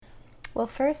Well,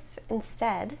 first,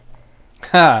 instead,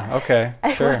 Okay,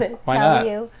 I sure. want to Why tell not?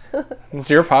 you It's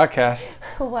your podcast.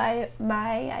 why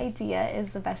my idea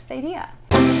is the best idea.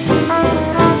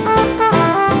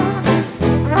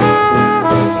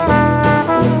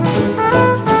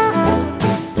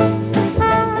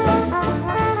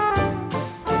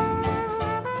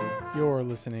 You're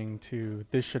listening to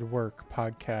This Should Work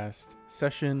podcast,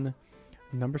 session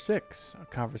number 6, a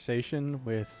conversation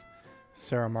with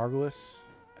Sarah Margulis,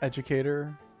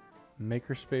 educator,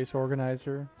 makerspace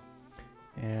organizer,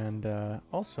 and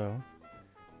also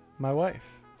my wife.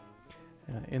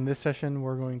 In this session,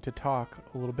 we're going to talk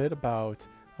a little bit about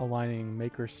aligning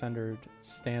maker-centered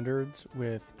standards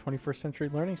with 21st century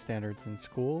learning standards in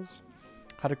schools,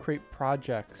 how to create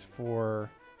projects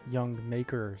for young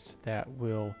makers that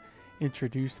will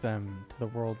introduce them to the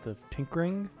world of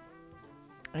tinkering,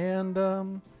 and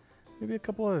maybe a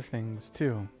couple other things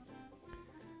too.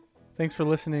 Thanks for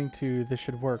listening to This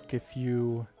Should Work. If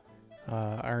you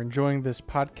are enjoying this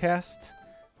podcast,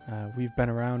 we've been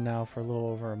around now for a little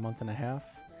over a month and a half,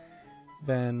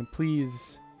 then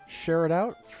please share it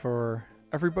out for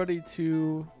everybody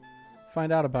to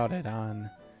find out about it on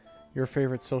your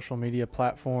favorite social media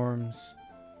platforms,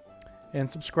 and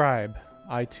subscribe.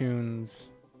 iTunes,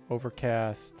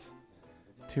 Overcast,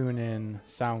 TuneIn,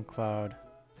 SoundCloud,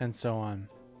 and so on.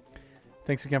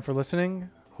 Thanks again for listening.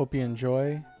 Hope you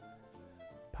enjoy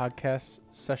podcast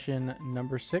session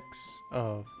number 6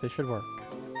 of This Should Work.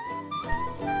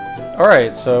 All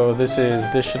right, so this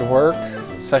Should Work,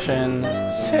 session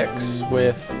 6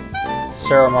 with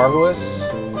Sarah Margulis,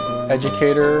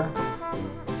 educator,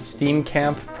 STEAM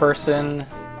camp person,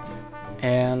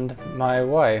 and my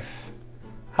wife.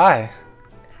 Hi.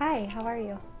 Hi, how are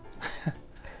you?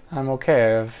 I'm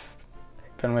okay. I've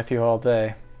been with you all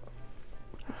day.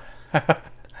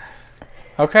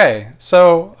 Okay,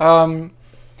 so,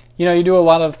 you do a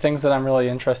lot of things that I'm really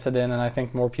interested in, and I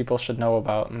think more people should know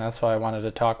about, and that's why I wanted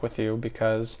to talk with you,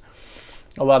 because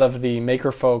a lot of the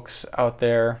maker folks out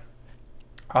there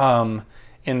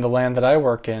in the land that I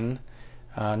work in,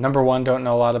 number one, don't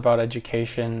know a lot about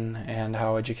education and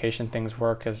how education things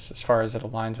work as far as it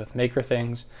aligns with maker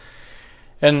things.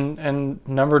 And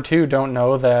number two, don't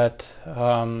know that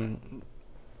I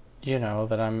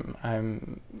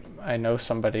know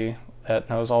somebody that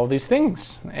knows all these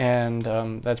things, and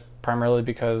that's primarily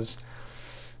because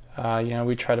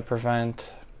we try to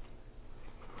prevent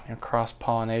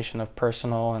cross-pollination of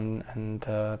personal and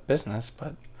business,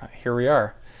 but here we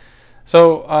are.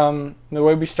 So the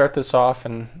way we start this off,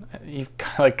 and you've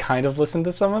kind of listened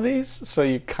to some of these, so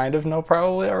you kind of know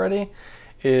probably already,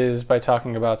 is by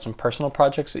talking about some personal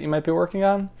projects that you might be working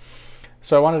on.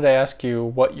 So I wanted to ask you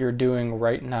what you're doing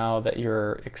right now that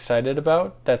you're excited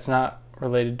about, that's not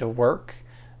related to work,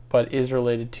 but is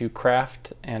related to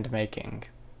craft and making.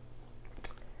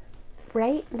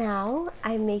 Right now,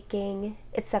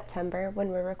 it's September when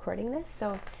we're recording this,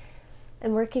 so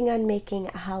I'm working on making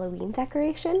a Halloween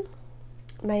decoration.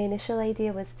 My initial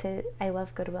idea was I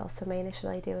love Goodwill, so my initial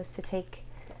idea was to take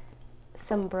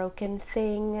some broken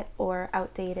thing or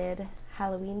outdated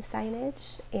Halloween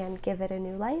signage and give it a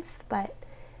new life, but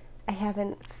I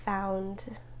haven't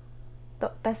found,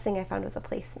 the best thing I found was a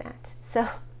placemat. So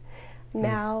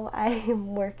now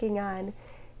I'm working on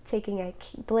taking a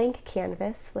blank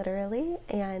canvas, literally,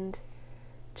 and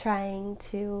trying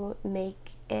to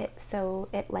make it so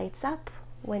it lights up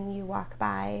when you walk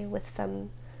by with some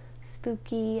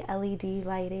spooky LED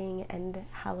lighting and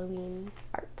Halloween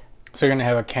art. So you're going to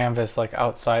have a canvas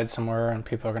outside somewhere, and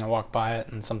people are going to walk by it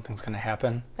and something's going to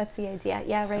happen? That's the idea.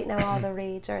 Yeah, right now all the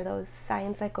rage are those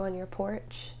signs that go on your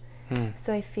porch.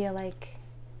 So I feel like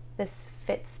this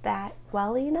fits that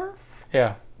well enough.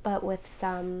 Yeah. But with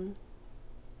some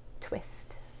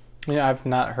twist. Yeah, I've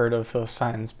not heard of those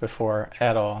signs before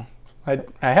at all. I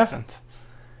haven't.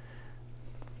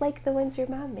 Like the ones your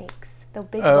mom makes. The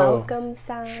big welcome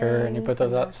signs. Sure, and you put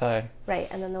those outside. Right,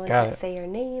 and then the ones Got that it. say your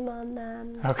name on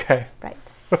them. Okay. Right.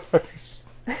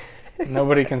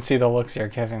 Nobody can see the looks you're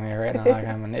giving me right now, like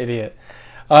I'm an idiot.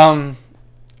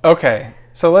 Okay,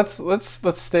 so let's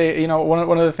stay.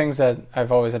 One of the things that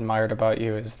I've always admired about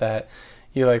you is that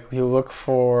you look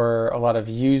for a lot of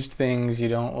used things. You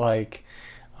don't like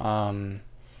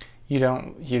you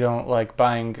don't like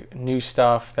buying new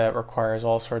stuff that requires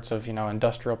all sorts of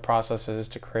industrial processes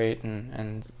to create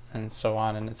and so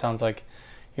on. And it sounds like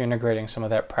you're integrating some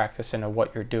of that practice into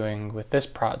what you're doing with this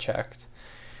project.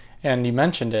 And you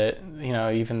mentioned it,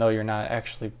 even though you're not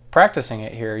actually practicing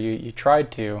it here, you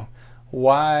tried to.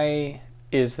 Why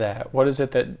is that? What is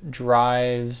it that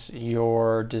drives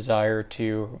your desire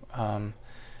to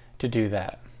do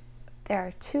that? There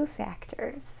are two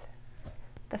factors.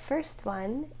 The first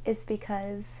one is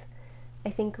because I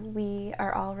think we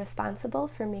are all responsible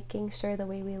for making sure the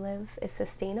way we live is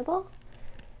sustainable.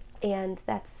 And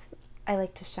I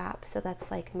like to shop, so that's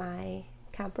like my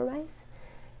compromise,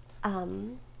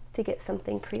 to get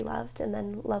something pre-loved and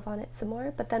then love on it some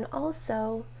more. But then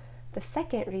also, the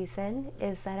second reason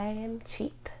is that I am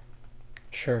cheap.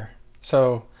 Sure.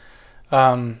 So,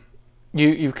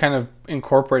 you've kind of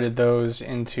incorporated those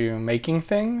into making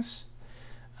things,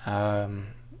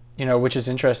 which is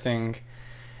interesting.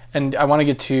 And I want to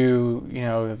get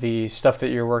to, the stuff that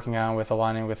you're working on with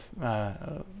aligning with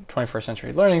 21st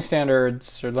century learning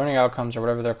standards or learning outcomes or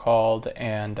whatever they're called,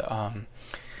 and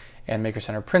Maker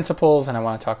Center principles. And I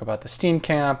want to talk about the STEAM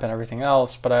camp and everything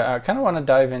else. But I kind of want to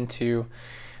dive into,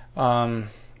 how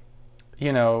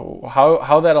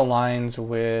that aligns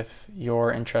with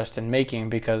your interest in making,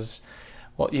 because,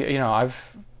 well,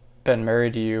 I've been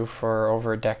married to you for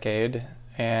over a decade,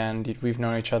 and we've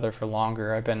known each other for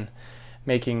longer. I've been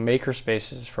making maker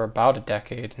spaces for about a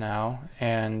decade now,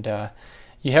 and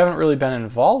you haven't really been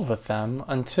involved with them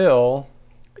until,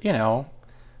 a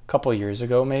couple of years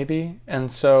ago maybe.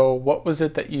 And so what was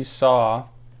it that you saw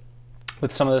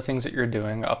with some of the things that you're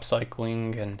doing,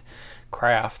 upcycling and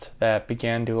craft, that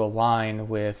began to align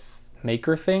with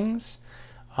maker things?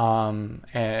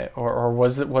 Or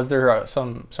was there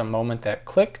some moment that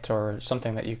clicked, or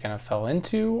something that you kind of fell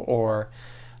into, or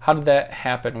how did that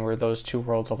happen where those two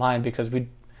worlds aligned? Because we'd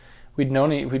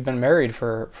been married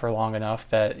for long enough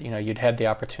that, you'd had the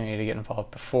opportunity to get involved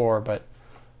before, but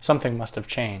something must have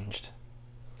changed.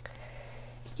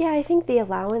 Yeah, I think the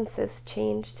allowances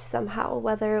changed somehow,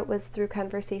 whether it was through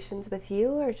conversations with you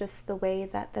or just the way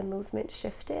that the movement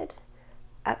shifted.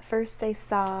 At first, I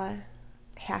saw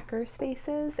hacker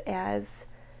spaces as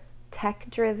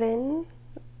tech-driven,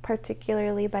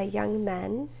 particularly by young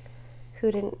men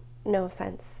who didn't, no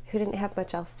offense, who didn't have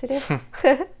much else to do.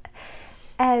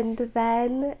 And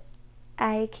then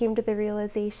I came to the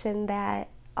realization that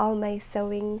all my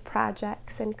sewing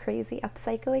projects and crazy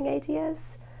upcycling ideas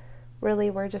really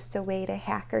were just a way to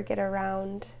hack or get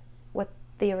around what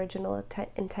the original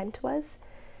intent was.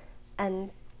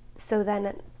 And so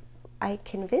then I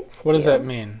convinced you. What does that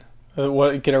mean?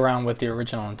 What, get around what the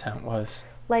original intent was?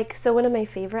 So one of my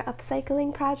favorite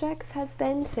upcycling projects has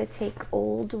been to take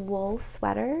old wool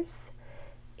sweaters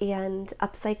and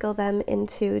upcycle them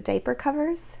into diaper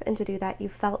covers. And to do that, you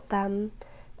felt them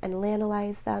and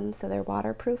lanolize them so they're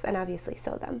waterproof, and obviously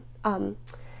sew them.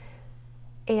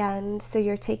 And so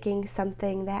you're taking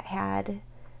something that had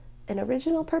an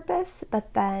original purpose,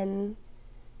 but then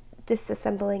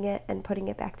disassembling it and putting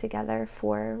it back together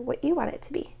for what you want it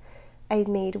to be. I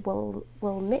made wool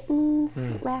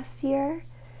mittens last year.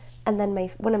 And then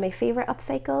one of my favorite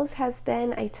upcycles has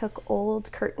been, I took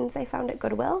old curtains I found at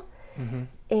Goodwill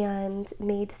and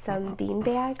made some bean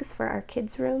bags for our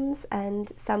kids' rooms,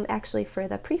 and some actually for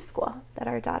the preschool that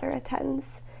our daughter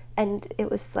attends. And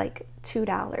it was like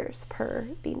 $2 per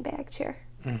beanbag chair.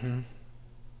 Mm-hmm.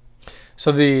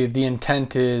 So the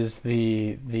intent is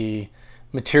the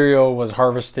material was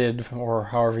harvested, or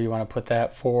however you want to put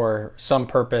that, for some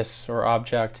purpose or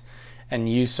object, and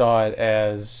you saw it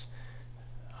as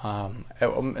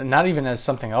not even as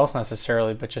something else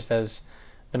necessarily, but just as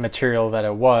the material that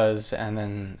it was, and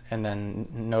then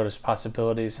notice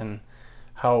possibilities and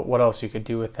what else you could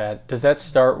do with that. Does that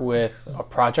start with a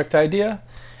project idea,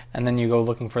 and then you go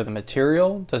looking for the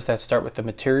material? Does that start with the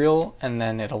material and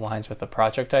then it aligns with the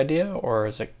project idea, or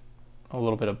is it a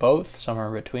little bit of both, somewhere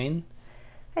in between?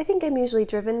 I think I'm usually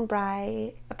driven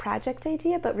by a project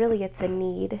idea, but really it's a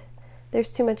need.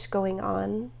 There's too much going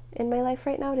on in my life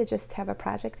right now to just have a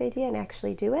project idea and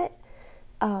actually do it.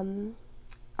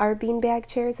 Our beanbag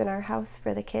chairs in our house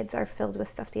for the kids are filled with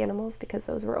stuffed animals because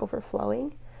those were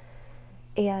overflowing.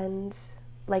 And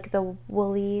like the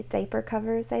woolly diaper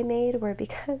covers I made were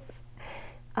because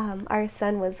our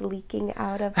son was leaking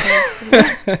out of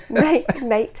his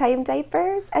nighttime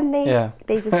diapers, and they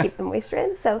just keep the moisture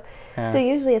in. So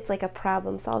usually it's like a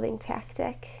problem-solving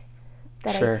tactic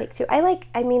that I take to.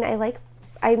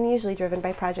 I'm usually driven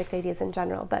by project ideas in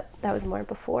general, but that was more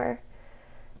before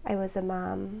I was a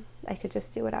mom. I could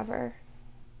just do whatever.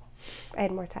 I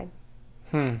had more time.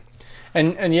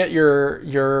 And yet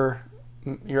your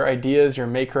ideas, your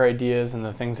maker ideas, and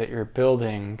the things that you're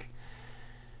building,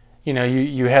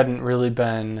 you hadn't really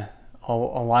been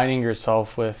aligning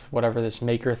yourself with whatever this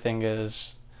maker thing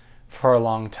is for a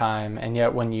long time. And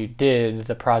yet when you did,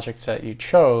 the projects that you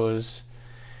chose,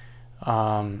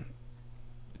 the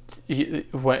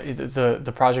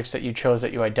projects that you chose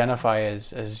that you identify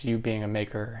as you being a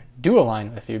maker do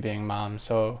align with you being mom.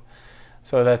 So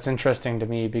So that's interesting to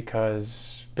me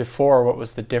because before, what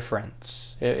was the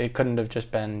difference? It couldn't have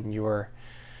just been you were,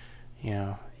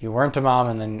 you weren't a mom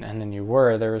and then you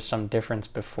were. There was some difference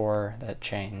before that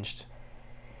changed.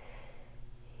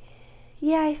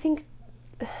 Yeah, I think,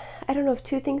 I don't know if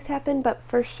two things happened, but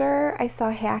for sure I saw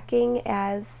hacking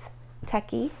as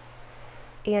techie.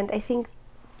 And I think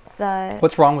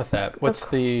What's wrong with that? You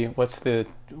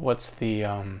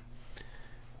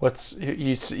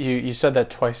said that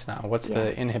twice now. What's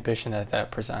the inhibition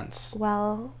that presents?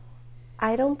 Well,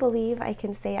 I don't believe I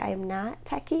can say I'm not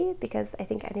techie because I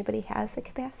think anybody has the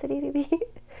capacity to be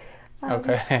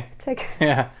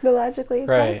technologically inclined.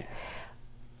 Right.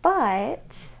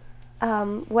 But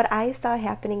what I saw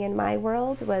happening in my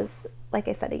world was, like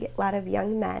I said, a lot of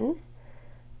young men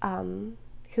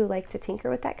who like to tinker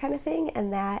with that kind of thing,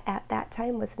 and that at that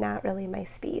time was not really my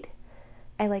speed.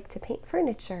 I like to paint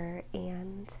furniture,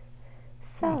 and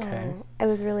so I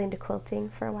was really into quilting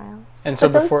for a while. And so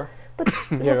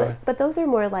but those are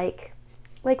more like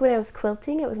when I was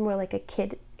quilting, it was more like a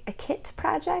kit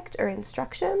project or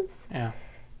instructions. Yeah.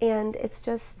 And it's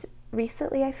just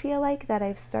recently I feel like that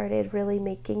I've started really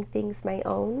making things my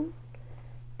own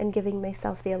and giving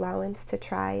myself the allowance to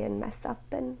try and mess up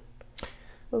and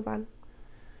move on.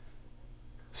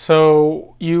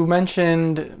 So you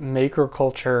mentioned maker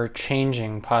culture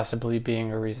changing, possibly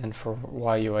being a reason for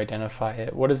why you identify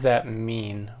it. What does that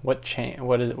mean? What change?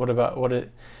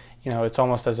 It's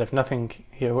almost as if nothing.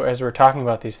 As we're talking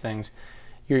about these things,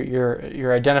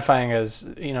 you're identifying as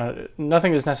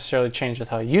nothing has necessarily changed with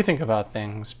how you think about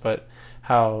things, but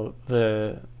how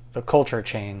the culture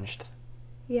changed.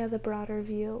 Yeah, the broader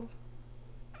view.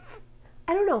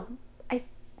 I don't know.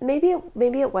 Maybe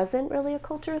it wasn't really a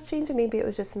cultural change, and maybe it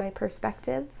was just my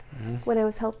perspective. Mm-hmm. When I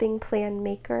was helping plan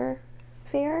Maker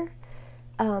Faire,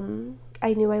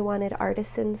 I knew I wanted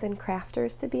artisans and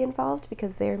crafters to be involved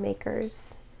because they're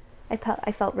makers. I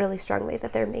felt really strongly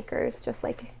that they're makers just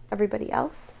like everybody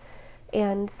else.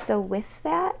 And so with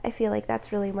that, I feel like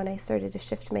that's really when I started to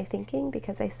shift my thinking,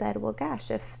 because I said, well,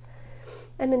 gosh, if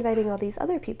I'm inviting all these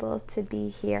other people to be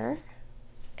here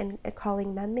and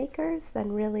calling them makers,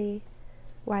 then really,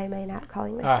 why am I not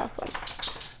calling myself one?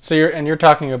 So you're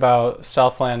talking about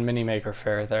Southland Mini Maker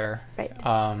Faire there, right?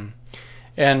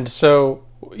 And so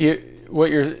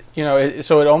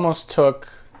so it almost took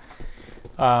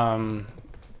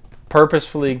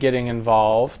purposefully getting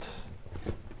involved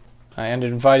and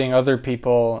inviting other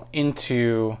people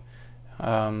into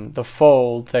the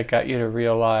fold that got you to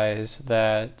realize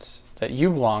that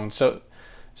you belonged.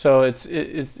 So it's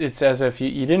as if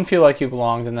you didn't feel like you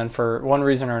belonged, and then for one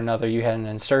reason or another you had an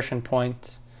insertion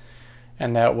point,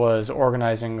 and that was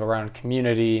organizing around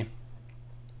community.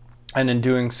 And in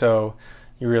doing so,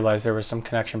 you realized there was some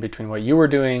connection between what you were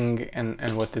doing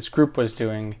and what this group was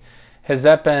doing. Has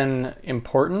that been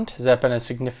important? Has that been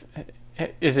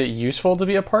is it useful to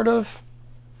be a part of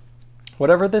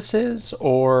whatever this is?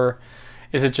 Or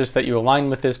is it just that you align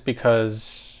with this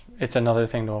because it's another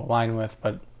thing to align with,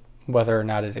 but whether or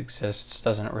not it exists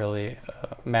doesn't really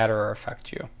matter or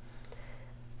affect you?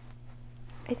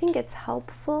 I think it's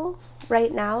helpful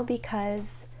right now because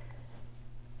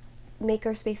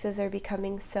maker spaces are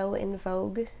becoming so in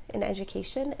vogue in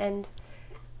education, and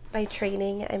by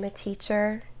training I'm a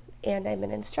teacher and I'm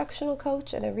an instructional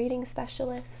coach and a reading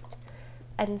specialist,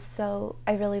 and so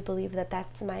I really believe that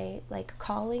that's my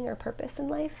calling or purpose in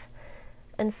life.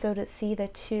 And so to see the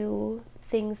two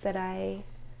things that I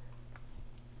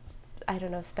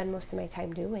don't know, spend most of my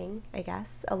time doing, I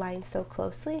guess, align so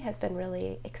closely has been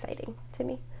really exciting to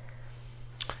me.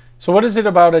 So what is it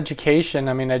about education?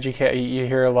 I mean, you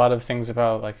hear a lot of things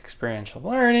about experiential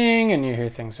learning, and you hear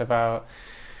things about,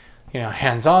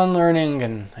 hands-on learning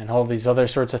and all these other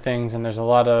sorts of things. And there's a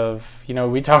lot of,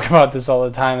 we talk about this all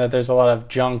the time, that there's a lot of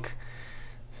junk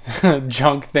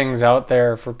things out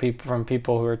there from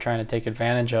people who are trying to take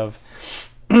advantage of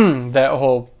that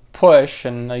whole push.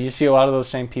 And you see a lot of those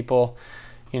same people,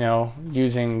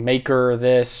 using maker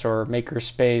this or maker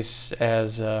space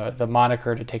as the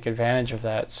moniker to take advantage of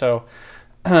that. So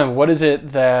what is it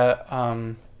that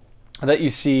that you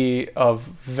see of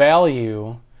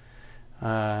value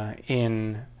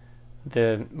in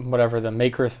this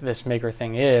maker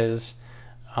thing is,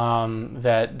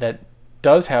 that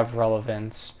does have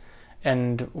relevance?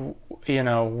 And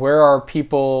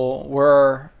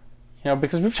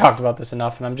because we've talked about this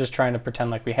enough, and I'm just trying to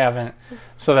pretend like we haven't,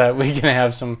 so that we can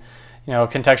have some,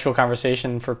 contextual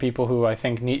conversation for people who I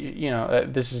think need,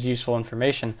 this is useful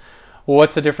information. Well,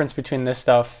 what's the difference between this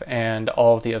stuff and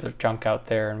all of the other junk out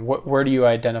there, and where do you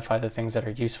identify the things that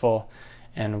are useful,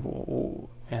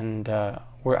 and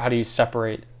how do you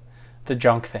separate the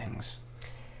junk things?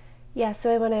 Yeah,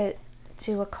 so I want to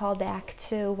do a call back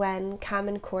to when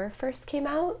Common Core first came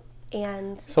out,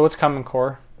 and So what's Common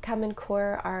Core? Common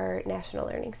Core are national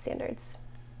learning standards.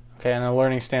 Okay, and a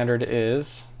learning standard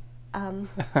is. Um,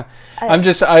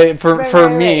 For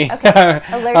right, me, right. Okay.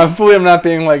 hopefully I'm not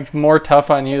being like more tough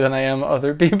on you than I am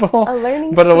other people. A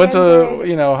learning But what's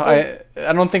standard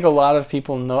I don't think a lot of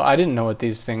people know. I didn't know what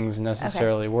these things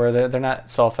necessarily were. They're not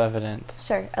self-evident.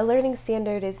 Sure. A learning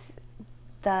standard is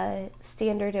the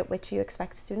standard at which you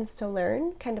expect students to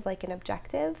learn, kind of like an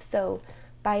objective. So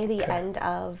by the end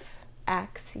of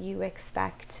X, you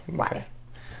expect Y. Okay.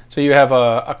 So you have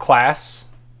a class,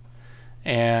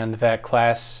 and that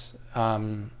class,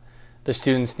 the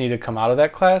students need to come out of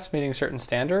that class meeting certain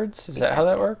standards. Is that how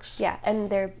that works? Yeah, and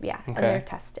they're and they're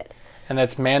tested. And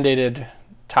that's mandated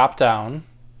top down.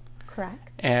 Correct.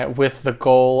 And with the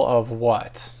goal of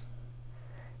what?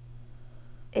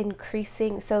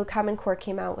 Increasing. So Common Core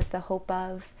came out with the hope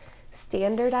of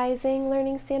standardizing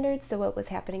learning standards. So what was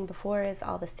happening before is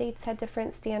all the states had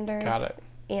different standards. Got it.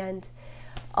 And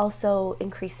also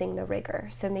increasing the rigor.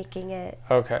 So making it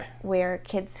where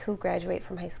kids who graduate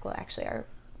from high school actually are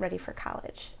ready for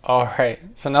college. All right.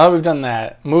 So now that we've done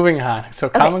that, moving on. So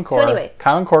Common Core. So anyway,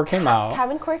 Common Core came out.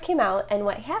 Common Core came out, and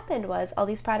what happened was all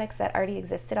these products that already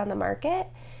existed on the market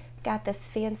got this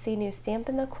fancy new stamp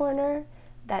in the corner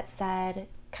that said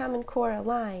Common Core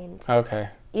aligned. Okay.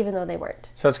 Even though they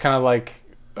weren't. So it's kind of like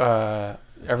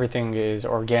everything is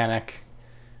organic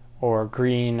or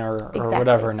green or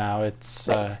whatever now. It's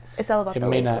it's all about the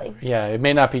labeling. It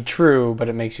may not be true, but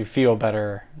it makes you feel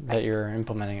better that you're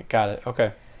implementing it. Got it.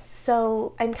 Okay.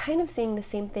 So I'm kind of seeing the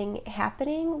same thing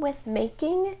happening with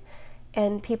making,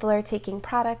 and people are taking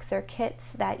products or kits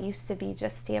that used to be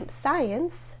just stamped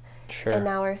science, and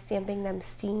now are stamping them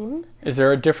STEAM. Is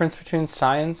there a difference between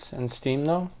science and STEAM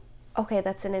though? Okay,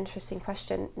 that's an interesting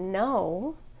question.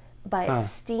 No, but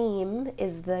STEAM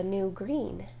is the new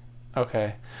green.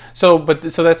 Okay, so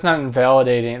that's not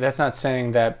invalidating. That's not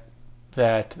saying that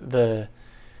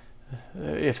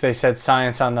if they said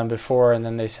science on them before and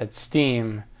then they said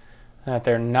STEAM, that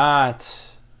they're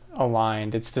not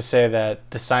aligned. It's to say that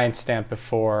the science stamp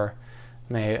before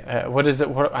may. What is it?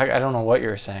 I don't know what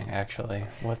you're saying actually.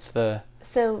 What's the?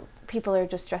 So people are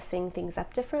just dressing things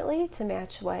up differently to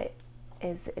match what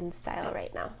is in style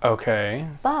right now. Okay.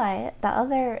 But the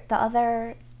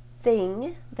other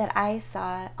thing that I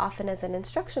saw often as an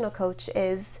instructional coach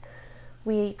is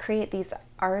we create these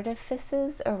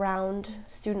artifices around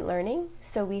student learning.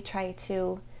 So we try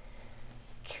to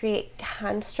create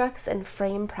constructs and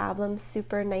frame problems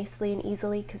super nicely and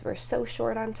easily because we're so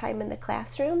short on time in the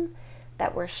classroom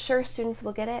that we're sure students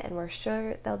will get it and we're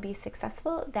sure they'll be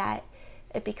successful, that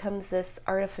it becomes this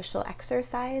artificial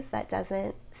exercise that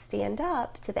doesn't stand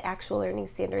up to the actual learning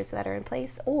standards that are in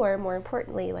place, or more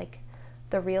importantly, like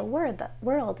the real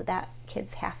world that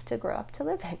kids have to grow up to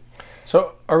live in.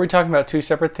 So are we talking about two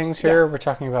separate things here? Yes. We're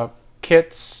talking about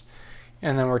kits,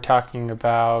 and then we're talking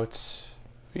about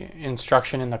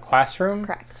instruction in the classroom?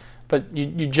 Correct. But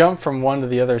you jump from one to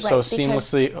the other so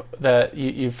seamlessly that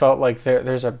you felt like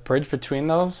there's a bridge between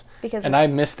those, and I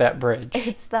missed that bridge.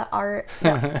 It's the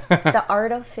the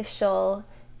artificial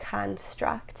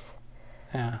construct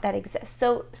that exists.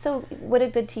 So would a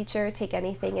good teacher take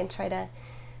anything and try to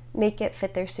make it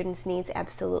fit their students' needs?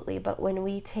 Absolutely. But when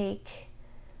we take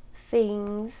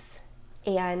things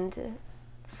and,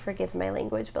 forgive my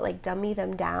language, but like dummy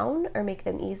them down or make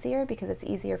them easier because it's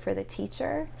easier for the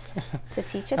teacher to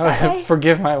teach it that way.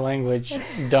 Forgive my language.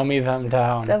 Dummy them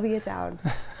down. Dummy it down.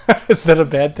 Is that a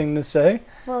bad thing to say?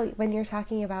 Well, when you're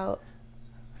talking about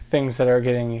things that are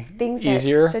getting things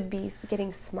easier, that should be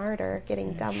getting smarter,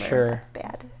 getting dumber, that's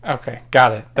bad. Okay,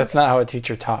 got it. That's not how a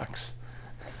teacher talks.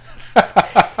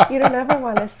 You don't ever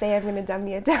want to say, I'm going to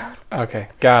dummy it down. Okay,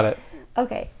 got it.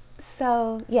 Okay,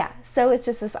 so it's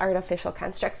just this artificial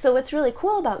construct. So what's really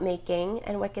cool about making,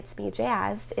 and what gets me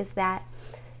jazzed, is that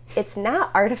it's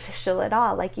not artificial at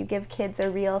all. Like, you give kids a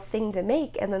real thing to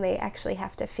make, and then they actually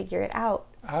have to figure it out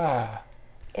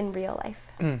in real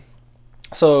life.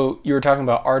 So you were talking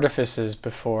about artifices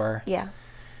before. Yeah.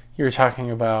 You were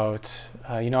talking about,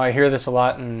 I hear this a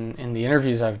lot in the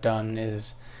interviews I've done,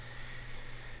 is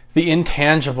the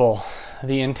intangible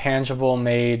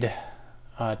made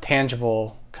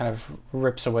tangible, kind of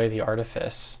rips away the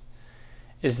artifice.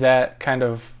 Is that kind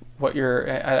of what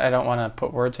I don't want to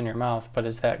put words in your mouth, but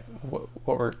is that what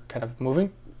we're kind of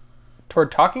moving toward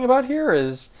talking about here?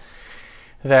 Is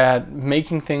that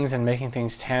making things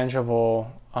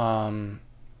tangible,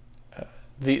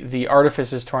 the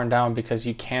artifice is torn down because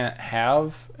you can't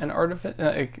have an artifice,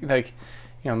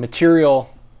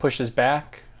 material pushes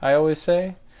back, I always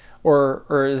say,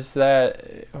 or is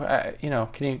that,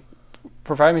 can you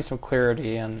provide me some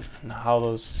clarity on how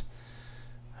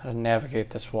to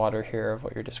navigate this water here of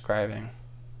what you're describing?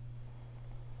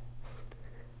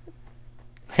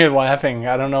 You're laughing.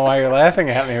 I don't know why you're laughing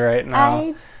at me right now.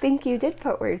 I think you did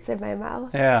put words in my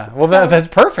mouth. Yeah. Well, that's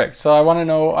perfect. So I want to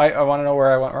know. I want to know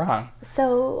where I went wrong.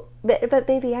 So, but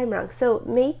maybe I'm wrong. So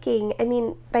making, I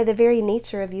mean, by the very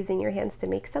nature of using your hands to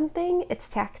make something, it's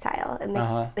tactile, and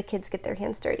the kids get their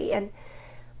hands dirty. And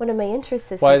one of my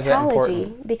interests is Why is that psychology,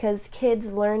 important? because kids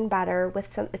learn better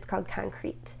with it's called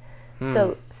concrete.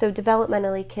 So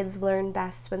developmentally, kids learn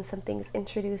best when something's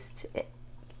introduced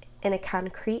in a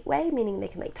concrete way, meaning they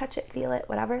can like touch it, feel it,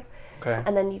 whatever. Okay.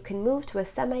 And then you can move to a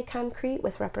semi-concrete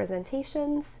with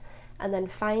representations, and then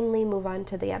finally move on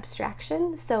to the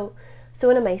abstraction. So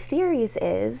one of my theories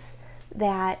is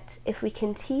that if we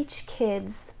can teach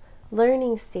kids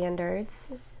learning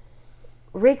standards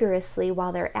rigorously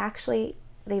while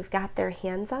they've got their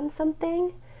hands on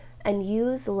something, and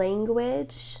use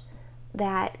language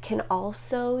that can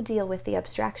also deal with the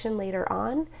abstraction later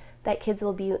on, that kids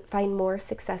will find more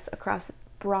success across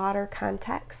broader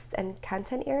contexts and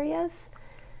content areas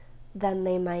than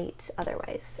they might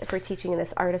otherwise. If we're teaching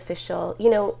this artificial,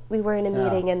 we were in a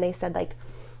meeting and they said like,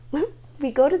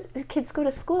 the kids go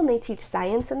to school and they teach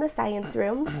science in the science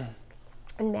room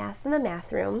and math in the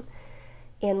math room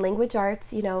and language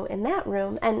arts, in that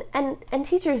room. And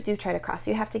teachers do try to cross.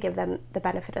 You have to give them the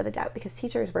benefit of the doubt, because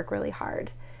teachers work really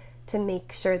hard to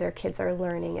make sure their kids are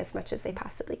learning as much as they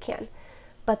possibly can.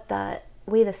 But the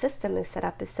way the system is set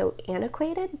up is so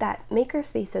antiquated that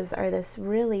makerspaces are this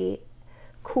really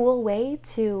cool way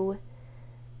to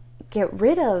get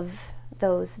rid of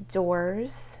those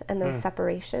doors and those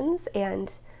separations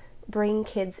and bring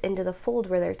kids into the fold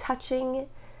where they're touching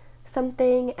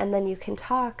something, and then you can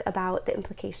talk about the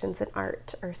implications in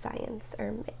art or science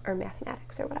or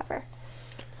mathematics or whatever.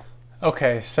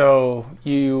 Okay, so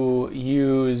you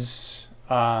use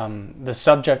the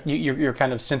subject, you're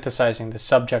kind of synthesizing the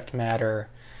subject matter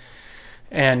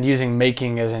and using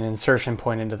making as an insertion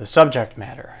point into the subject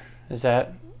matter. Is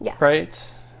that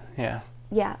right? Yeah.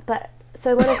 Yeah, but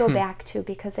so I want to go back to,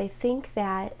 because I think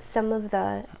that some of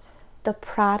the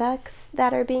products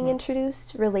that are being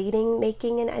introduced relating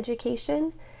making and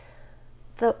education,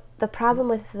 the problem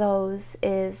with those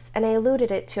is, and I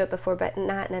alluded to it before, but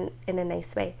not in a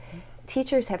nice way,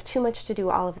 teachers have too much to do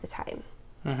all of the time.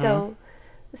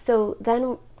 So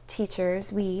then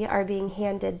teachers, we are being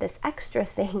handed this extra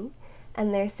thing,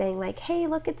 and they're saying like, hey,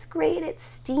 look, it's great, it's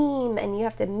STEAM, and you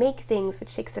have to make things,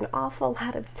 which takes an awful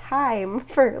lot of time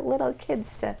for little kids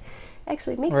to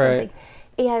actually make something.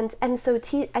 And so,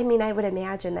 I would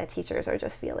imagine that teachers are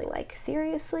just feeling like,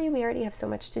 seriously, we already have so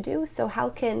much to do, so how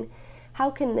can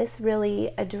this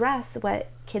really address what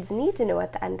kids need to know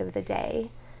at the end of the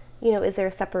day? Is there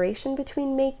a separation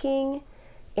between making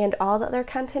and all the other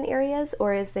content areas,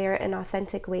 or is there an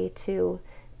authentic way to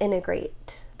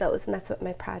integrate those? And that's what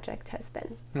my project has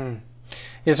been.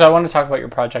 Yeah, so I want to talk about your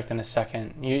project in a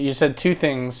second. You said two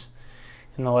things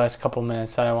in the last couple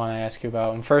minutes that I want to ask you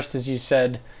about. And first is, you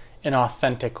said an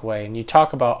authentic way, and you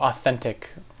talk about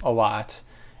authentic a lot,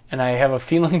 and I have a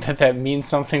feeling that means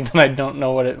something that I don't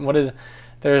know what is.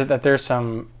 There's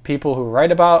some people who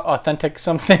write about authentic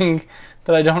something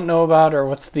that I don't know about, or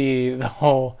what's the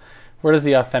whole, where does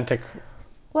the authentic?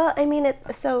 Well, I mean,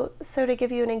 so to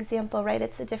give you an example, right,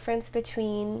 it's the difference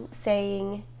between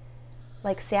saying,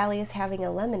 like, Sally is having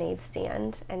a lemonade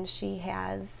stand and she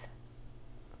has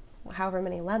however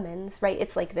many lemons, right?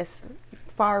 It's like this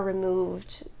far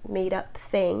removed, made up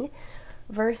thing,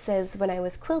 versus when I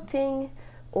was quilting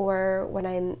or when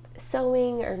I'm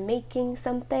sewing or making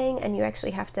something, and you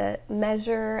actually have to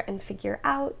measure and figure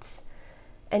out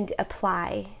and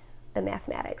apply the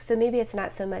mathematics. So maybe it's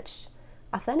not so much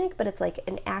authentic, but it's like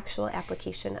an actual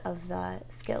application of the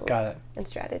skills and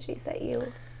strategies that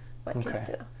you want kids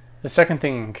to know. The second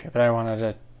thing that I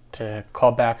wanted to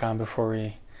call back on before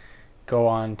we go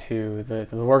on to the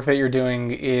work that you're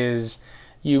doing is,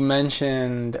 you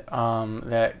mentioned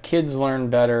that kids learn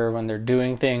better when they're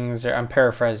doing things. I'm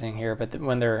paraphrasing here, but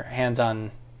when they're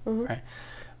hands-on, right?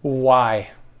 Why?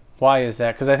 Why is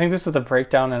that? Because I think this is the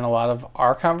breakdown in a lot of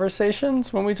our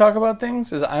conversations when we talk about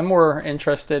things, is I'm more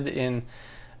interested in,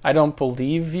 I don't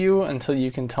believe you until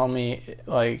you can tell me,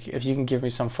 like, if you can give me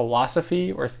some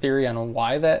philosophy or theory on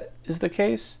why that is the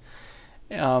case.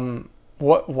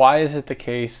 Why is it the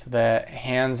case that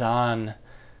hands-on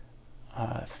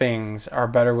things are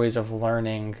better ways of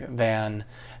learning than,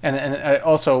 and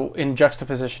also in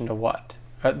juxtaposition to what?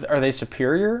 Are they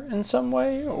superior in some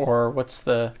way, or what's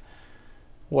the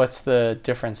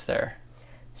difference there?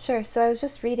 Sure. So I was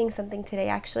just reading something today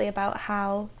actually about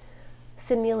how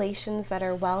simulations that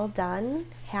are well done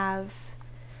have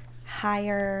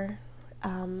higher,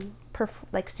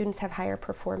 like students have higher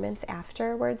performance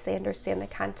afterwards. They understand the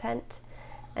content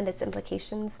and its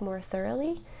implications more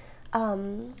thoroughly.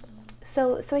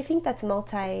 So I think that's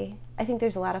I think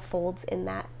there's a lot of folds in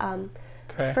that.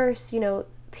 Okay. First,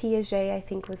 Piaget, I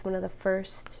think, was one of the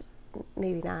first,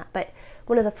 maybe not, but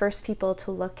one of the first people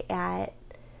to look at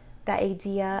the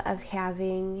idea of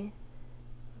having,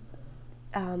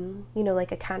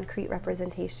 like a concrete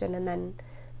representation and then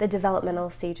the developmental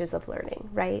stages of learning,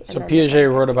 right? So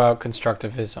Piaget wrote about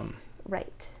constructivism.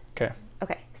 Right. Okay.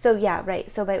 Okay. So yeah, right.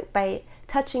 So by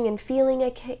touching and feeling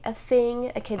a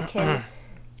thing, a kid can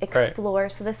explore.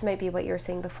 Right. So this might be what you were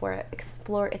saying before.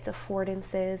 Explore its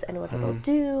affordances and what it'll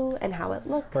do and how it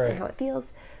looks and how it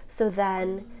feels. So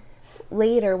then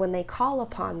later, when they call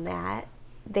upon that,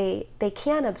 they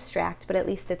can abstract, but at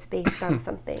least it's based on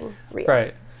something real.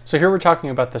 Right. So here we're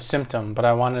talking about the symptom, but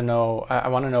I want to know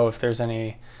if there's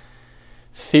any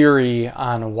theory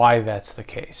on why that's the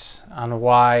case, on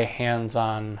why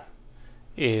hands-on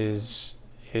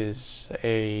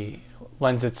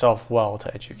lends itself well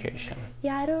to education.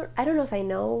 Yeah, I don't know if I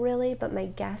know really, but my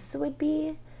guess would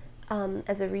be,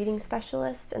 as a reading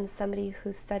specialist and somebody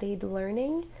who studied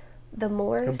learning, the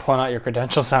more... You're pulling out your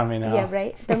credentials on me now. Yeah,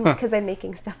 right? Because I'm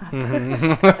making stuff up.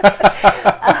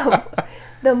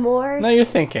 The more... No, you're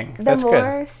thinking. That's good. The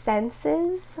more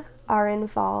senses are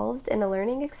involved in a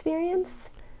learning experience,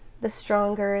 the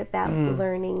stronger that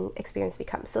learning experience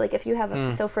becomes. So like if you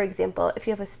have so for example, if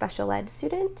you have a special ed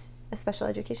student, a special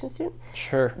education student,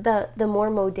 sure, the more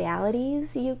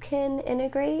modalities you can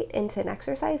integrate into an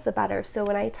exercise, the better. So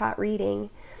when I taught reading,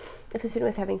 if a student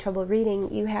was having trouble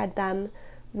reading, you had them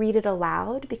read it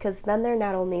aloud, because then they're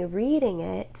not only reading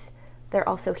it, they're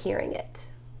also hearing it.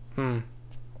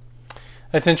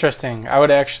 That's interesting. I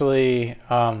would actually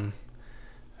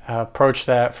approach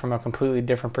that from a completely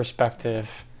different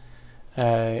perspective,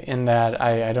 in that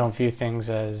I don't view things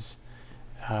as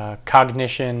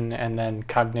cognition and then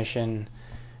cognition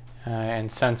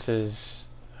and senses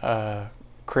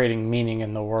creating meaning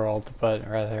in the world, but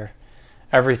rather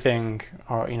everything,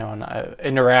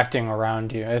 interacting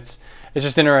around you. It's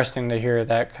just interesting to hear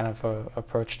that kind of a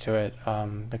approach to it,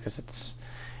 because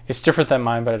it's different than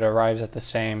mine, but it arrives at the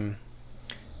same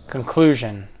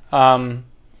conclusion.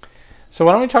 So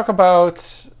why don't we talk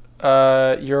about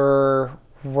your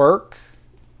work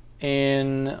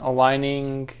in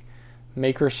aligning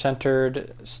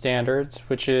maker-centered standards,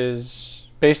 which is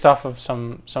based off of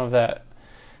some of that.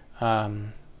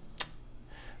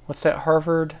 What's that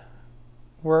Harvard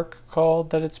work called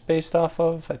that it's based off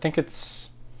of? I think it's...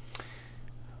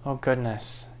 Oh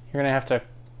goodness, you're gonna have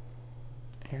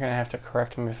to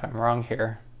correct me if I'm wrong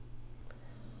here.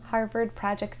 Harvard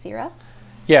Project Zero?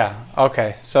 Yeah,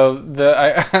 okay. So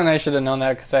I should have known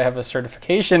that because I have a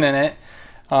certification in it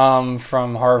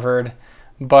from Harvard.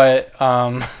 But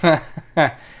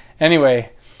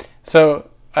anyway, so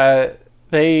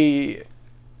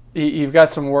you've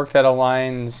got some work that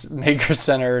aligns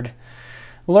maker-centered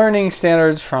learning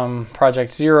standards from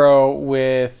Project Zero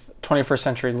with 21st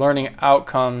century learning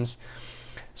outcomes.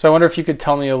 So I wonder if you could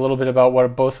tell me a little bit about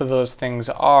what both of those things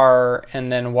are,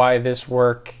 and then why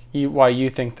you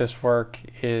think this work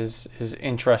is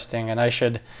interesting. And I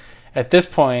should, at this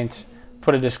point,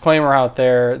 put a disclaimer out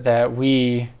there that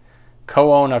we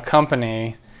co-own a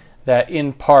company that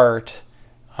in part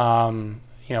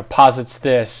posits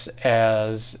this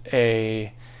as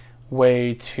a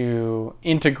way to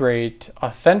integrate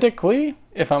authentically,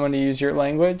 if I'm going to use your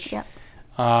language, yep.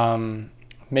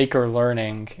 Maker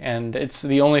learning. And it's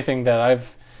the only thing that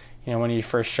I've, when you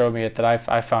first showed me it, that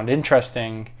I found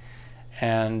interesting.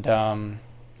 And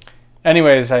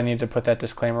anyways, I need to put that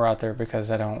disclaimer out there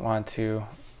because I don't want to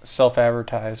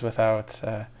self-advertise without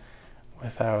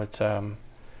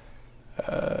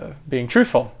being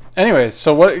truthful. Anyways,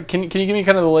 so what can you give me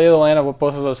kind of the lay of the land of what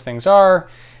both of those things are,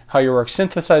 how your work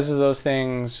synthesizes those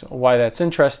things, why that's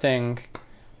interesting?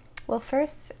 Well,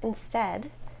 first,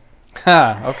 instead,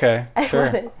 okay, sure.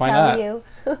 I want to why tell not? you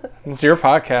It's your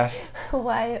podcast.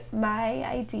 why my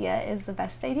idea is the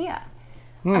best idea.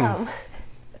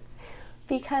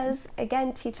 Because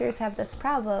again, teachers have this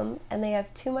problem and they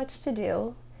have too much to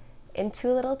do in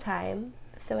too little time.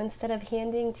 So instead of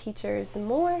handing teachers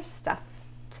more stuff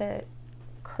to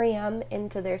cram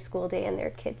into their school day and their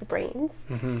kids' brains,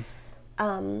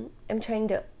 I'm trying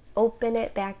to open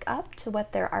it back up to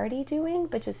what they're already doing,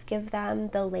 but just give them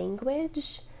the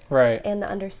language and the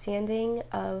understanding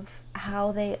of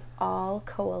how they all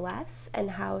coalesce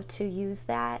and how to use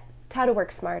that how to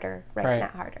work smarter, right? Right.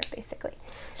 Not harder, basically.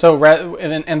 So,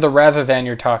 and the rather than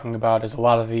you're talking about is a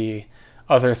lot of the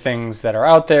other things that are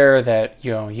out there that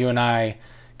you and I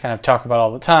kind of talk about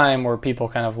all the time, where people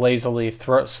kind of lazily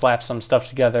slap some stuff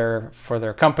together for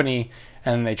their company,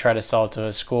 and then they try to sell it to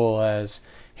a school as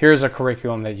here's a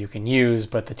curriculum that you can use,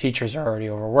 but the teachers are already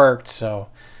overworked, so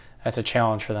that's a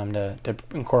challenge for them to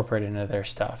incorporate into their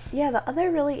stuff. Yeah, the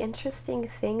other really interesting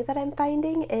thing that I'm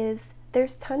finding is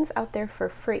there's tons out there for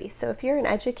free. So if you're an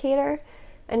educator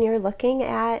and you're looking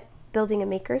at building a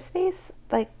makerspace,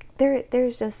 like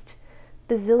there's just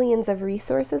bazillions of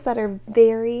resources that are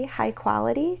very high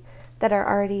quality that are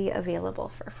already available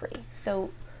for free.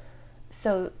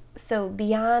 So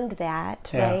beyond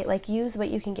that, Yeah. right? Like use what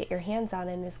you can get your hands on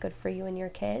and is good for you and your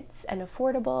kids and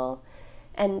affordable,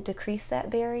 and decrease that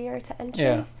barrier to entry.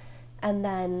 Yeah. And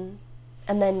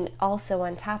then also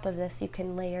on top of this, you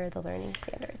can layer the learning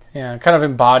standards. Yeah, it kind of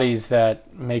embodies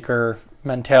that maker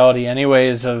mentality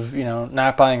anyways of,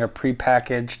 not buying a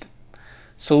prepackaged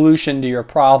solution to your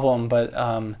problem, but,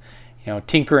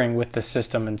 tinkering with the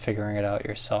system and figuring it out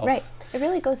yourself. Right. It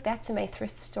really goes back to my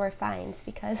thrift store finds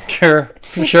because Sure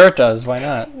it does. Why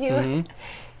not?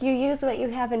 you use what you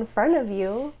have in front of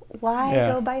you. Why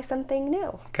go buy something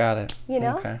new? Got it.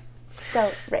 Okay.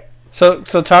 So, right. So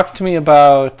talk to me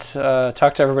about,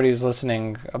 talk to everybody who's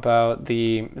listening about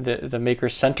the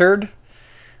maker-centered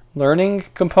learning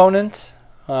component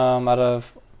out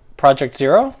of Project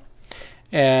Zero,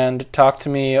 and talk to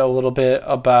me a little bit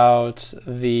about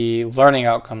the learning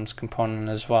outcomes component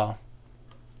as well.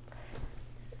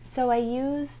 So I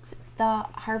used the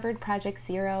Harvard Project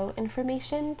Zero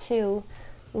information to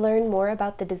learn more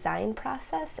about the design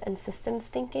process and systems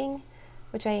thinking,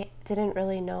 which I didn't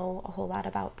really know a whole lot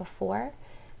about before.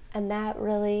 And that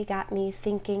really got me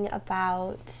thinking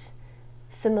about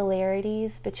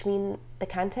similarities between the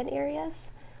content areas.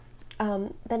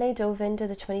 Then I dove into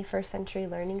the 21st century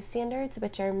learning standards,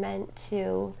 which are meant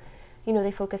to,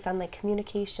 they focus on like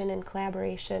communication and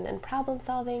collaboration and problem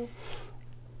solving.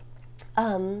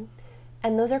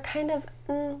 And those are kind of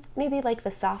maybe like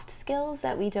the soft skills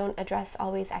that we don't address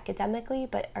always academically,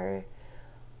 but are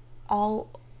all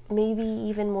maybe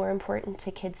even more important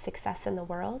to kids' success in the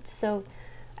world. So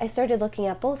I started looking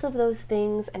at both of those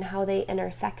things and how they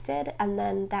intersected, and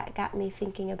then that got me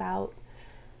thinking about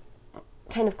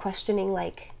kind of questioning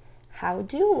like, how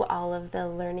do all of the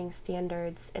learning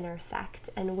standards intersect,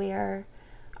 and where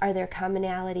are there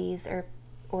commonalities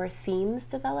or themes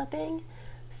developing?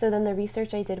 So then the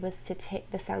research I did was to take,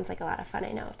 this sounds like a lot of fun,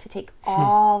 I know, to take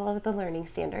all of the learning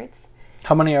standards.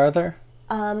 How many are there?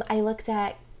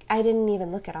 I didn't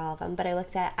even look at all of them, but I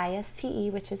looked at ISTE,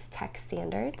 which is tech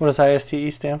standards. What does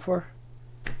ISTE stand for?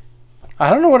 I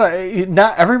don't know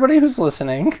not everybody who's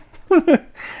listening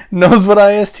knows what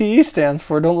ISTE stands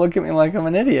for. Don't look at me like I'm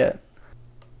an idiot.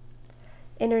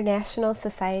 International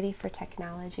Society for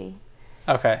Technology.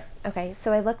 Okay. Okay,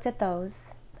 so I looked at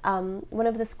those. One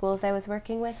of the schools I was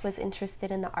working with was interested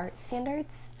in the art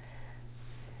standards.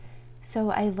 So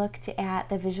I looked at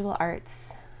the visual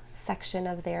arts section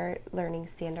of their learning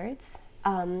standards.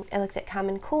 I looked at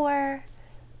Common Core,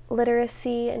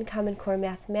 literacy, and Common Core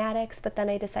mathematics, but then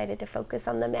I decided to focus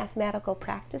on the mathematical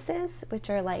practices, which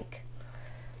are like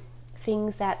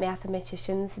things that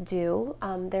mathematicians do.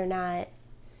 They're not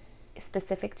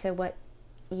specific to what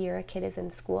year a kid is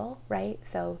in school, right?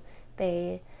 So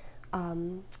they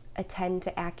attend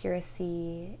to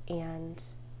accuracy and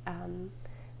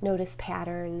notice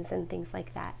patterns and things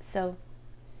like that. So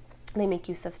they make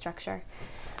use of structure.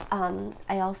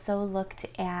 I also looked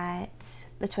at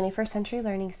the 21st century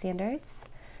learning standards,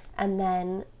 and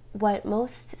then what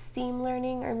most STEAM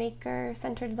learning or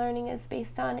maker-centered learning is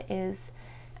based on is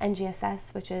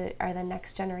NGSS, which are the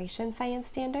next generation science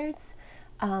standards.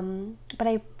 But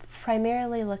I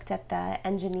primarily looked at the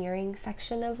engineering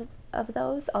section of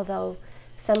those, although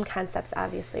some concepts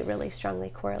obviously really strongly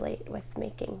correlate with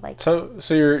making. So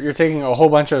you're taking a whole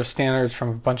bunch of standards from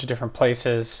a bunch of different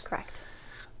places. Correct.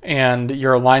 And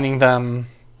you're aligning them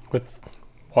with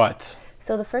what?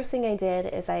 So the first thing I did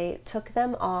is I took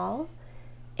them all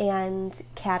and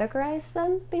categorized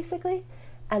them, basically,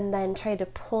 and then tried to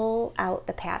pull out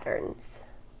the patterns.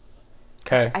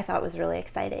 Okay. Which I thought was really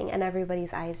exciting, and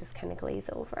everybody's eyes just kind of glaze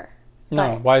over.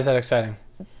 No, why is that exciting?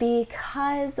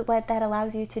 Because what that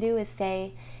allows you to do is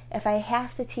say, if I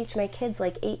have to teach my kids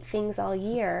like 8 things all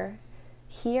year,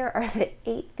 here are the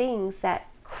 8 things that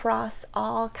cross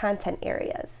all content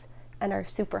areas and are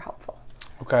super helpful.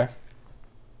 Okay.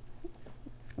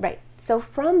 Right. So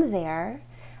from there,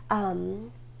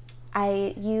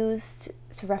 I used,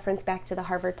 to reference back to the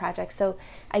Harvard project, so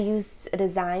I used a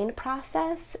design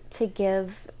process to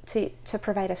to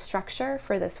provide a structure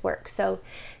for this work. So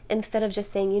instead of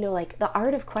just saying, like the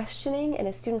art of questioning in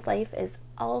a student's life is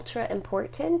ultra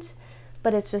important,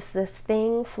 but it's just this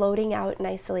thing floating out in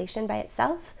isolation by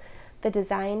itself, the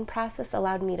design process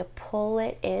allowed me to pull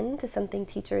it into something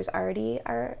teachers already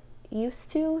are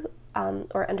used to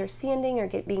or understanding or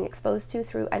being exposed to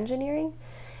through engineering,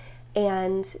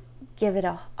 and give it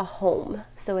a home.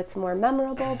 So it's more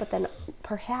memorable, but then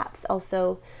perhaps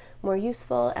also more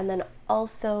useful, and then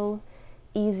also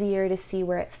easier to see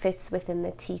where it fits within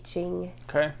the teaching.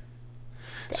 Okay.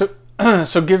 So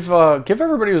so give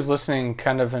everybody who's listening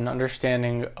kind of an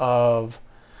understanding of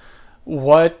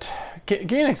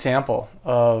give me an example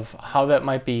of how that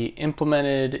might be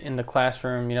implemented in the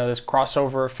classroom, this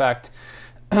crossover effect.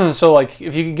 So like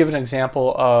if you could give an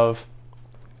example of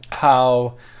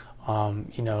how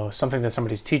something that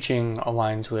somebody's teaching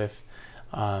aligns with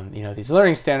these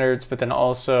learning standards, but then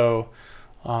also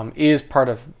is part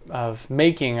of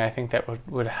making, I think that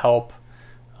would help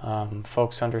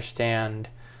folks understand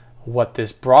what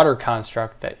this broader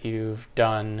construct that you've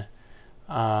done,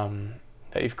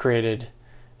 that you've created,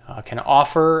 can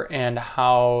offer, and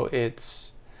how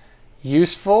it's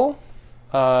useful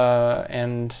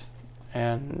and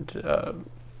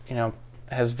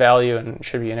has value and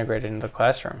should be integrated into the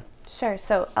classroom. Sure.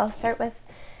 So I'll start with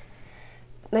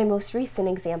my most recent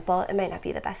example. It might not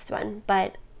be the best one,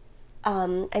 but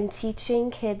I'm teaching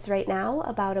kids right now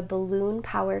about a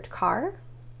balloon-powered car.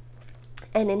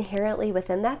 And inherently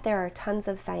within that, there are tons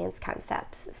of science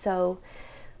concepts. So,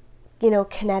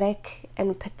 kinetic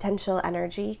and potential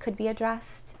energy could be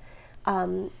addressed.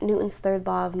 Newton's third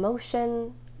law of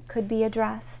motion could be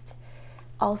addressed.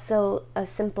 Also, a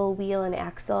simple wheel and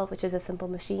axle, which is a simple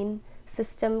machine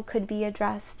system, could be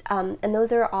addressed. And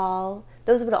those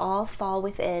would all fall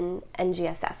within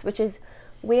NGSS, which is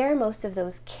where most of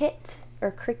those KIT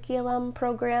or curriculum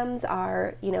programs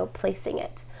are, placing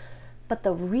it. But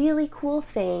the really cool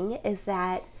thing is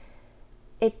that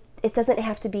it doesn't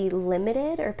have to be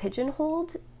limited or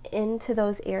pigeonholed into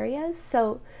those areas.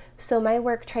 So my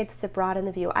work tries to broaden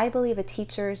the view. I believe a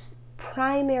teacher's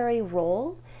primary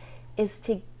role is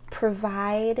to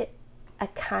provide a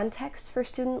context for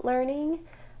student learning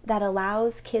that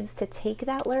allows kids to take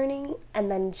that learning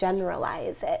and then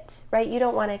generalize it, right? You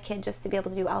don't want a kid just to be able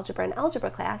to do algebra in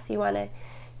algebra class. You want a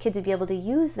kid to be able to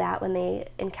use that when they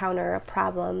encounter a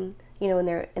problem, in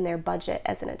their budget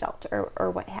as an adult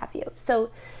or what have you. So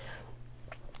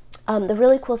the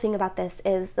really cool thing about this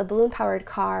is the balloon-powered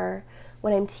car,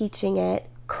 when I'm teaching it,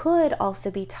 could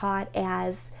also be taught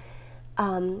as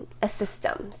a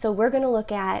system. So we're going to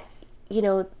look at,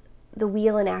 the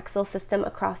wheel and axle system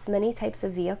across many types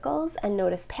of vehicles and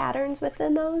notice patterns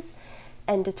within those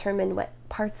and determine what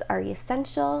parts are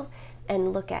essential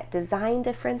and look at design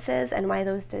differences and why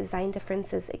those design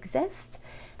differences exist,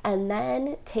 and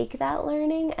then take that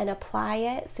learning and apply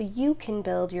it so you can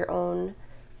build your own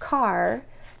car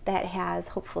that has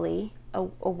hopefully a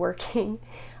working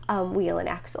wheel and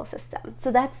axle system.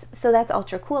 So that's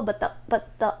ultra cool. But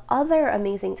the other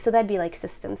amazing, so that'd be like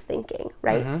systems thinking,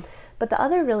 right? Mm-hmm. But the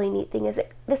other really neat thing is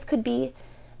this could be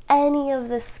any of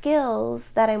the skills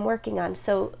that I'm working on.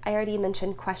 So I already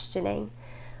mentioned questioning.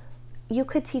 You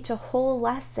could teach a whole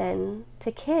lesson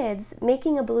to kids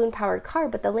making a balloon-powered car,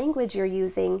 but the language you're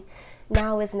using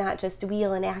now is not just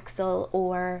wheel and axle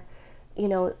or,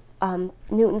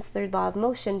 Newton's third law of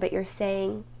motion, but you're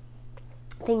saying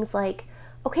things like,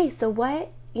 okay, so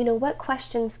what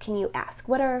questions can you ask?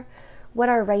 What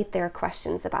are right there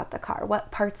questions about the car? What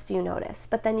parts do you notice?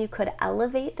 But then you could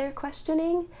elevate their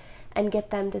questioning and get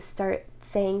them to start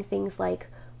saying things like,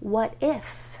 what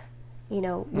if, we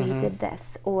did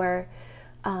this? Or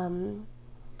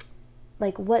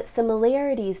like, what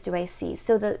similarities do I see?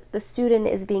 So the student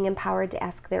is being empowered to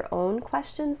ask their own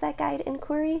questions that guide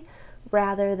inquiry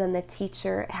rather than the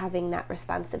teacher having that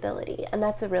responsibility. And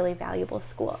that's a really valuable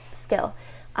skill.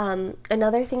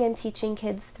 Another thing I'm teaching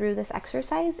kids through this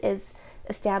exercise is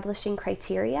establishing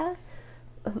criteria.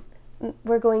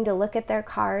 We're going to look at their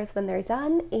cars when they're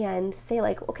done and say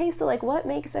like, okay, so like what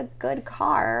makes a good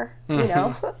car,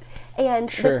 and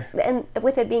sure. And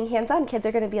with it being hands-on, kids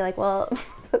are going to be like, well,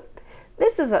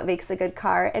 this is what makes a good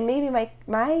car, and maybe my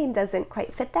mind doesn't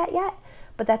quite fit that yet,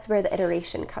 but that's where the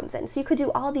iteration comes in. So you could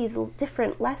do all these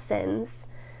different lessons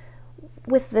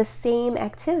with the same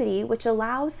activity, which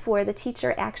allows for the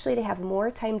teacher actually to have more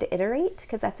time to iterate,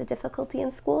 because that's a difficulty in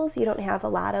schools. You don't have a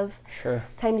lot of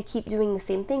time to keep doing the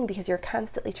same thing because you're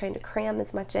constantly trying to cram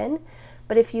as much in.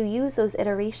 But if you use those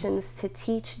iterations to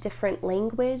teach different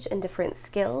language and different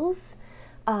skills,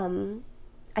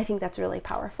 I think that's really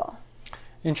powerful.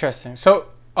 Interesting. So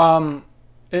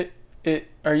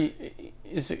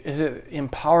is it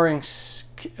empowering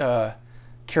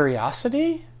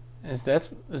curiosity? Is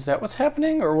that what's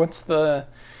happening, or what's the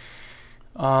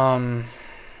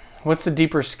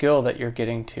deeper skill that you're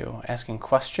getting to? Asking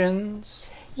questions?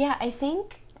 Yeah, I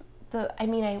think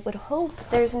I would hope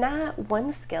there's not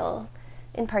one skill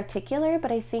in particular,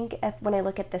 but I think when I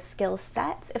look at the skill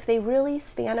sets, if they really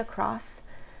span across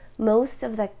most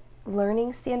of the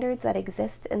learning standards that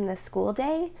exist in the school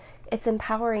day, it's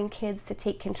empowering kids to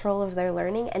take control of their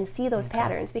learning and see those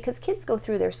patterns, because kids go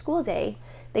through their school day,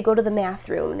 they go to the math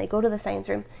room and they go to the science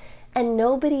room, and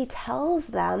nobody tells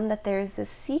them that there's this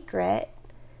secret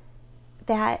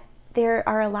that there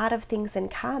are a lot of things in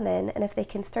common, and if they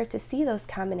can start to see those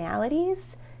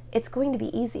commonalities, it's going to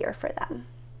be easier for them.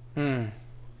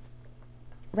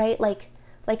 Right? Like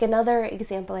another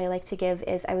example I like to give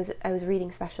is I was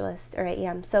reading specialist, or I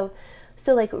am. So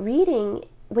like reading,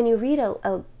 when you read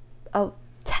a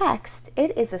text,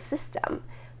 it is a system.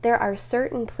 There are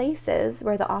certain places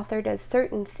where the author does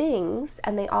certain things,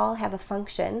 and they all have a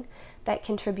function that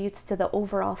contributes to the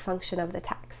overall function of the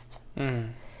text.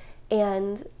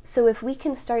 And so if we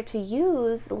can start to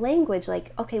use language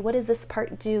like, okay, what does this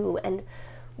part do, and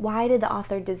why did the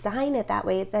author design it that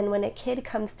way, then when a kid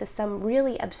comes to some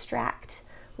really abstract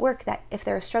work that, if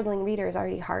they're a struggling reader, is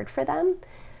already hard for them,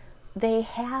 they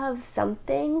have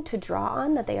something to draw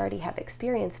on that they already have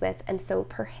experience with. And so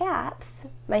perhaps,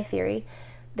 my theory,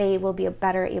 they will be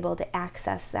better able to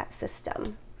access that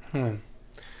system.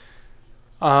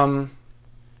 Well,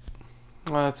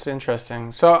 that's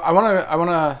interesting. So I want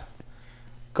to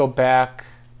go back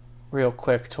real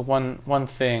quick to one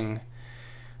thing,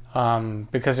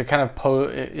 because it kind of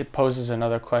it poses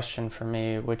another question for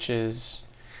me, which is,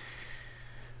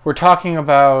 we're talking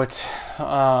about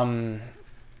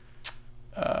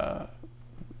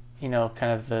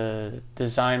kind of the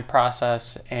design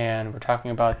process, and we're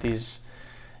talking about these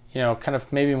kind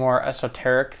of maybe more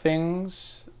esoteric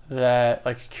things, that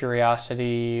like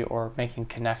curiosity or making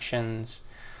connections.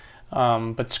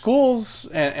 But schools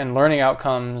and learning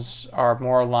outcomes are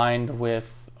more aligned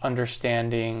with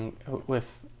understanding,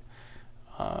 with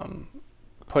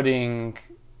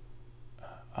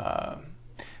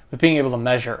with being able to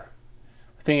measure,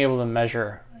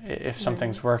 if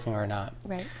something's working or not.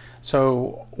 Right.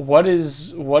 So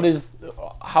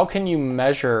how can you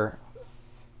measure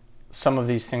some of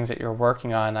these things that you're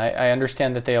working on? I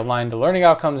understand that they align to learning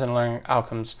outcomes, and learning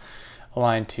outcomes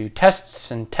align to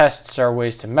tests, and tests are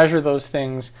ways to measure those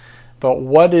things. But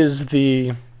what is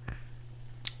the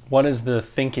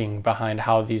thinking behind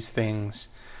how these things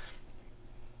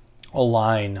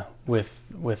align with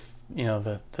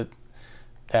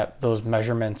those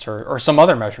measurements, or some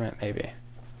other measurement maybe?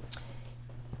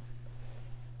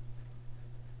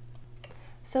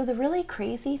 So the really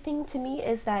crazy thing to me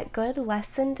is that good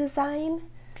lesson design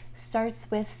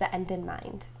starts with the end in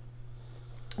mind,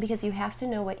 because you have to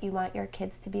know what you want your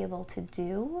kids to be able to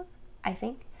do, I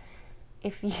think,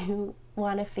 if you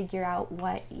want to figure out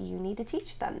what you need to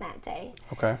teach them that day.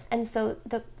 Okay. And so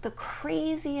the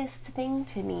craziest thing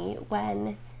to me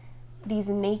when these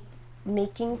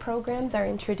making programs are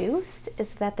introduced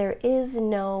is that there is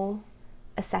no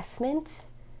assessment,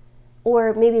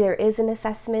 or maybe there is an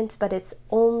assessment, but it's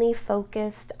only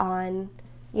focused on,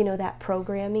 that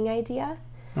programming idea.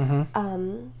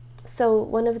 So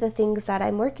one of the things that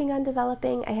I'm working on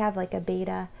developing, I have like a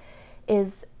beta,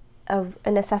 is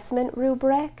an assessment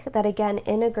rubric that again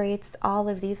integrates all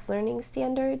of these learning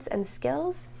standards and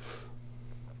skills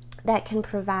that can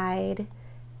provide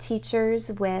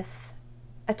teachers with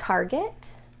a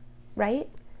target, right,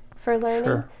 for learning,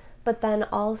 Sure. but then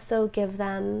also give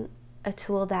them a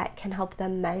tool that can help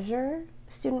them measure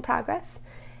student progress.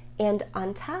 And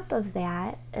on top of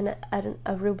that,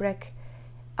 a rubric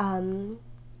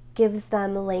gives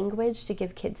them language to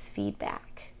give kids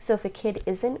feedback. So if a kid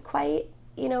isn't quite,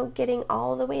 getting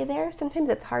all the way there, sometimes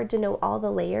it's hard to know all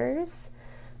the layers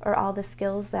or all the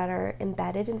skills that are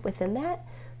embedded within that.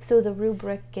 So the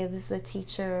rubric gives the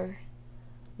teacher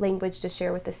language to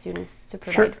share with the students to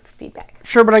provide feedback.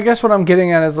 Sure, but I guess what I'm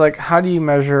getting at is, like, how do you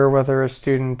measure whether a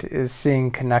student is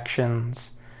seeing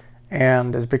connections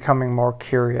and is becoming more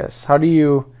curious? How do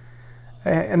you,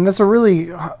 and that's a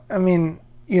really,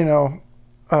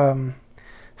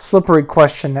 slippery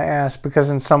question to ask, because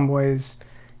in some ways,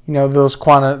 those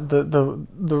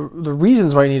the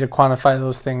reasons why you need to quantify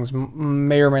those things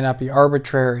may or may not be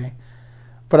arbitrary.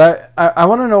 But I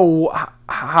want to know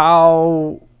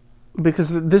how, because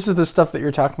this is the stuff that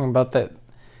you're talking about that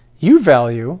you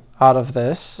value out of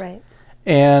this. Right.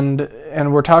 And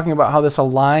we're talking about how this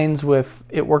aligns with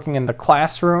it working in the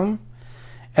classroom.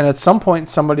 And at some point,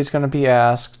 somebody's going to be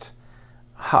asked,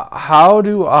 how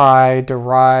do I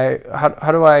derive,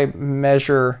 how do I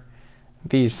measure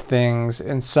these things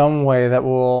in some way that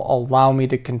will allow me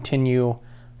to continue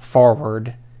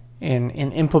forward in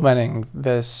implementing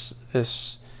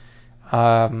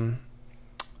um,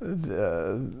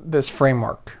 this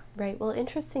framework? Right. Well,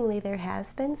 interestingly, there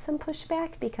has been some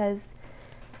pushback because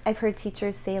I've heard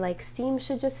teachers say like STEAM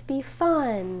should just be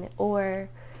fun, or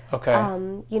Okay.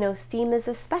 STEAM is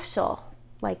a special,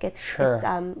 like it's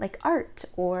like art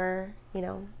or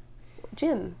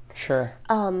gym. Sure.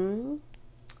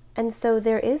 And so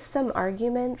there is some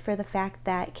argument for the fact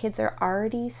that kids are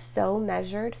already so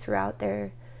measured throughout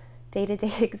their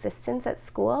day-to-day existence at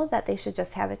school that they should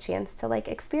just have a chance to like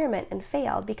experiment and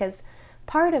fail, because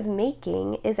part of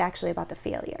making is actually about the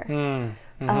failure.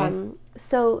 Mm-hmm.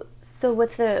 So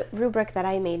with the rubric that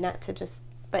I made,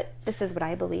 but this is what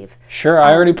I believe. Sure,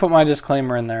 I already put my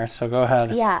disclaimer in there, so go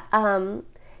ahead. Yeah,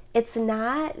 it's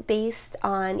not based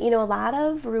on, a lot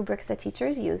of rubrics that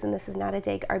teachers use, and this is not a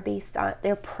dig, are based on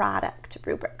their product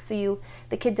rubric. So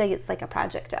the kid gets like a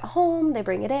project at home, they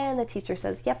bring it in, the teacher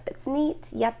says, yep, it's neat,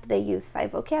 yep, they use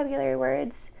 5 vocabulary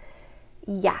words,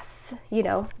 yes,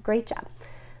 great job.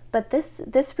 But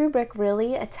this rubric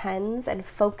really attends and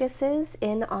focuses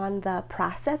in on the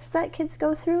process that kids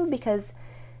go through, because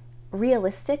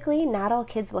realistically, not all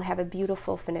kids will have a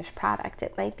beautiful finished product.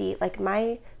 It might be like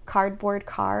my cardboard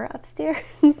car upstairs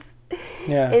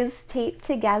is taped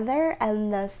together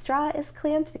and the straw is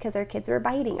clamped because our kids were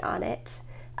biting on it.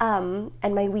 And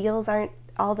my wheels aren't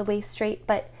all the way straight,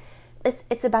 but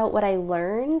it's about what I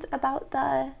learned about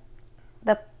the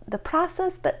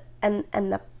process, but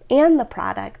and the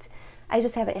product. I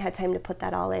just haven't had time to put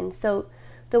that all in. So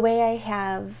the way I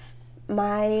have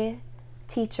my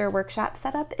teacher workshop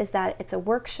set up is that it's a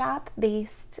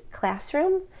workshop-based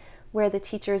classroom where the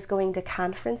teacher is going to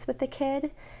conference with the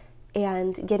kid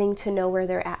and getting to know where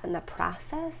they're at in the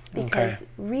process. Because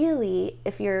really,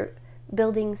 if you're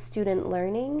building student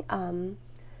learning,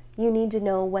 you need to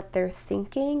know what they're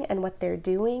thinking and what they're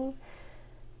doing,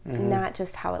 not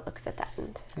just how it looks at the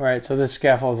end. Right. So this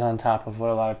scaffolds on top of what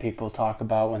a lot of people talk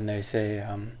about when they say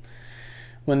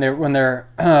when they're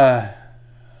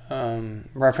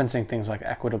referencing things like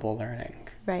equitable learning.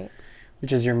 Right.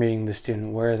 Which is you're meeting the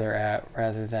student where they're at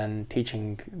rather than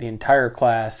teaching the entire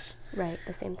class. Right.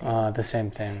 The same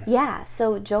thing. Yeah.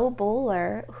 So Jo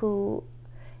Boaler, who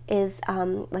is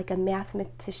like a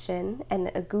mathematician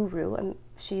and a guru,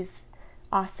 she's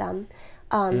awesome,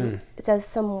 does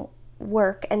some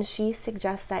work, and she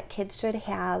suggests that kids should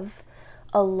have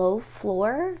a low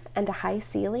floor and a high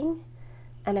ceiling.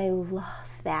 And I love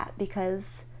that, because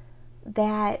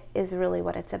that is really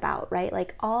what it's about, right?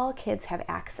 Like all kids have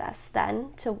access then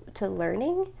to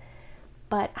learning,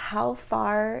 but how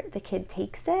far the kid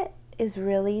takes it is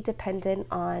really dependent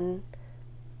on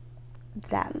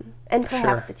them and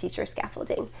perhaps the teacher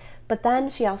scaffolding. But then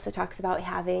she also talks about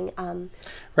having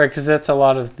right, because that's a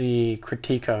lot of the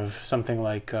critique of something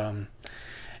like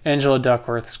Angela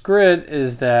Duckworth's Grit,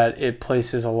 is that it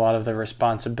places a lot of the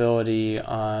responsibility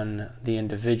on the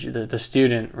individual, the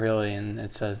student, really, and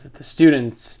it says that the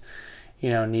students,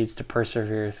 needs to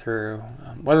persevere through.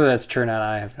 Whether that's true or not,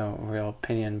 I have no real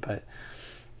opinion, but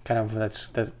kind of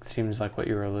that seems like what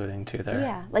you were alluding to there.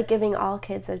 Yeah, like giving all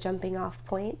kids a jumping off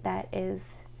point that is.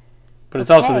 But it's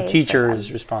also the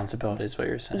teacher's responsibility, is what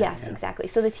you're saying. Yes, exactly.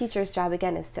 So the teacher's job,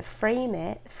 again, is to frame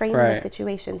the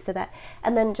situation so that,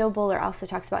 and then Jo Boaler also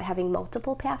talks about having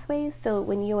multiple pathways. So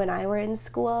when you and I were in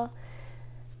school,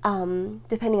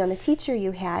 depending on the teacher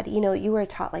you had, you were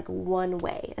taught like one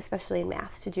way, especially in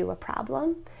math, to do a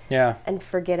problem. Yeah. And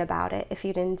forget about it if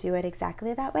you didn't do it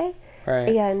exactly that way.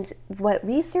 Right. And what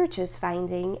research is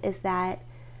finding is that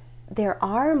there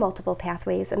are multiple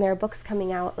pathways, and there are books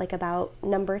coming out like about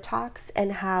number talks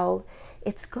and how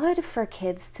it's good for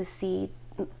kids to see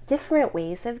different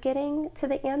ways of getting to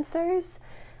the answers,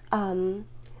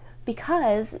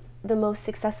 because the most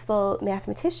successful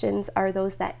mathematicians are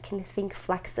those that can think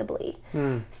flexibly.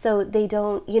 So they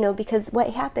don't, because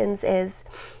what happens is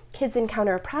kids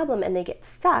encounter a problem and they get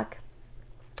stuck,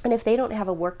 and if they don't have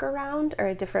a workaround or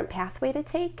a different pathway to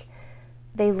take,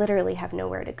 they literally have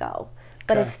nowhere to go.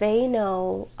 But if they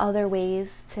know other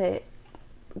ways to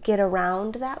get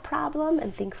around that problem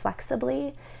and think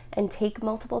flexibly and take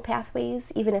multiple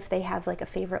pathways, even if they have like a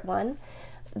favorite one,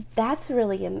 that's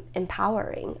really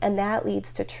empowering. And that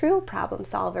leads to true problem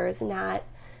solvers, not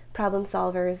problem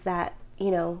solvers that,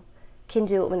 can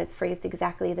do it when it's phrased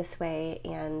exactly this way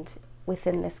and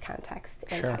within this context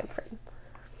and time frame.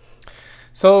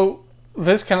 So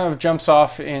this kind of jumps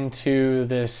off into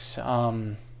this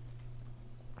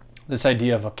this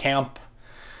idea of a camp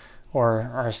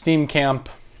or our STEAM camp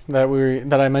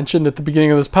that I mentioned at the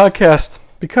beginning of this podcast,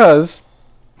 because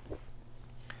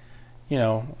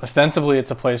ostensibly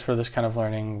it's a place where this kind of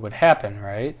learning would happen,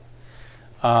 right?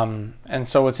 And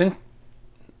so what's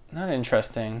not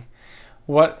interesting,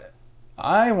 what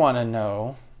I want to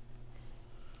know,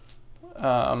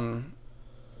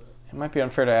 it might be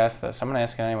unfair to ask this. I'm going to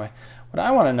ask it anyway. What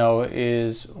I want to know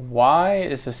is, why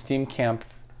is a STEAM camp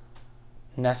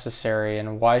necessary,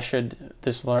 and why should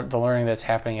the learning that's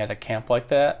happening at a camp like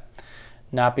that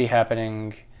not be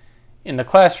happening in the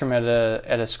classroom at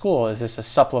a school? Is this a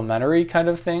supplementary kind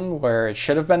of thing where it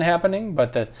should have been happening,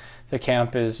 but the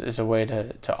camp is a way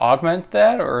to augment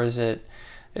that, or is it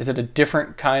a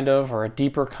different kind of, or a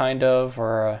deeper kind of,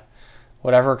 or a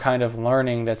whatever kind of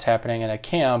learning that's happening in a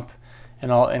camp,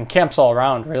 and camps all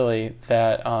around really,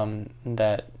 that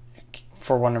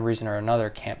for one reason or another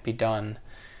can't be done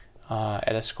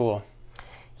at a school?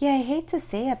 Yeah, I hate to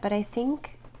say it, but I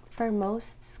think for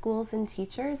most schools and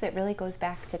teachers, it really goes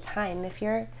back to time. If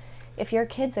your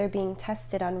kids are being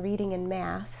tested on reading and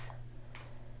math,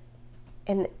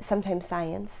 and sometimes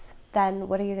science, then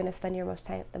what are you going to spend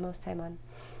the most time on?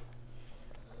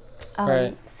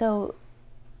 Right. So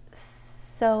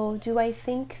do I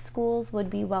think schools would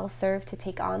be well served to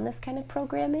take on this kind of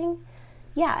programming?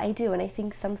 Yeah, I do, and I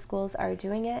think some schools are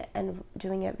doing it and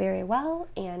doing it very well,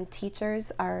 and teachers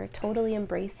are totally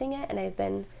embracing it, and I've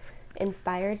been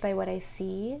inspired by what I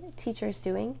see teachers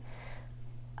doing.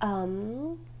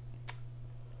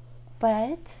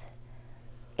 But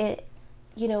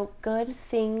good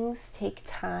things take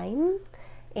time,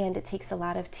 and it takes a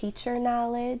lot of teacher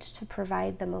knowledge to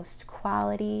provide the most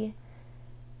quality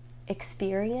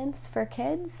experience for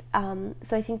kids.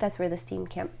 So I think that's where the STEAM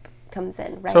camp comes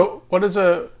in, right? So what is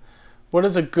a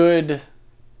good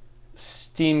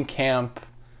STEAM camp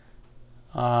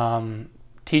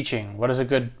teaching? What is a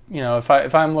good,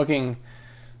 if I'm looking,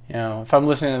 if I'm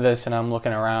listening to this and I'm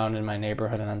looking around in my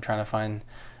neighborhood and I'm trying to find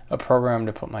a program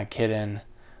to put my kid in,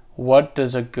 what are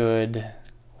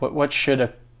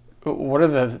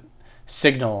the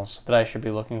signals that I should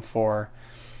be looking for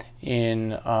in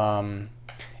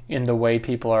the way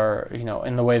people are,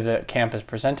 in the way that camp is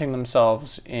presenting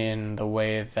themselves, in the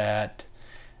way that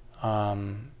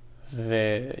the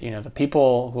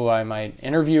people who I might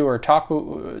interview or talk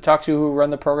to who run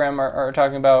the program are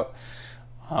talking about?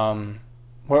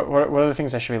 What are the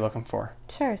things I should be looking for?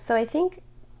 Sure. So I think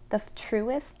the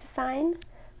truest sign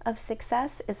of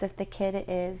success is if the kid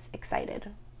is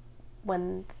excited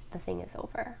when the thing is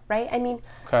over, right? I mean,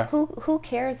 okay. Who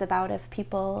cares about if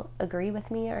people agree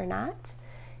with me or not?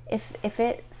 If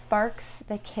it sparks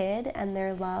the kid and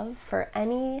their love for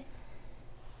any,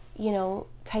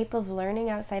 type of learning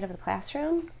outside of the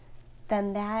classroom,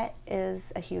 then that is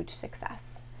a huge success.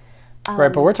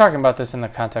 Right, but we're talking about this in the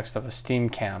context of a STEAM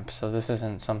camp, so this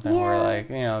isn't something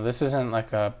where, this isn't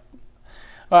like a...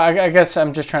 Well, I guess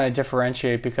I'm just trying to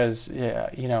differentiate, because,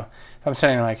 if I'm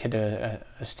sending my kid to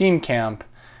a STEAM camp,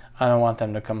 I don't want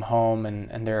them to come home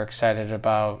and they're excited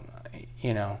about,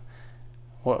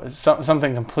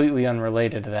 something completely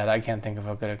unrelated to that. I can't think of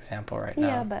a good example right now.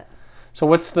 Yeah, but... So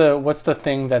what's the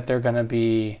thing that they're going to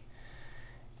be,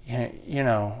 what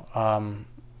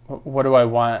do I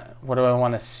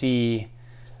want to see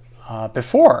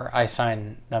before I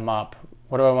sign them up?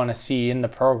 What do I want to see in the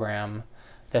program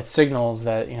that signals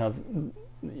that,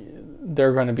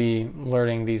 they're going to be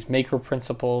learning these maker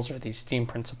principles or these STEAM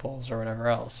principles or whatever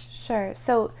else? Sure.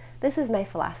 So this is my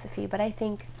philosophy, but I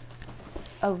think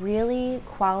a really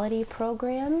quality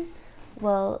program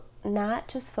will not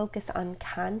just focus on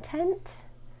content,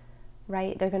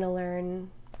 right? They're going to learn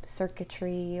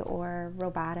circuitry or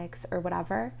robotics or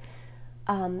whatever,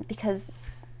 because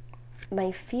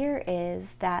my fear is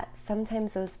that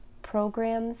sometimes those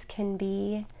programs can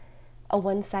be a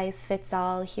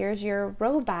one-size-fits-all. Here's your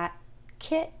robot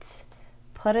kit,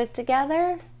 put it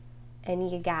together, and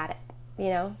you got it.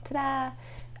 Ta-da,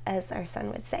 as our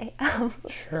son would say.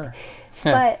 Sure.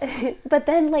 but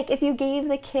then, if you gave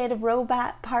the kid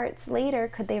robot parts later,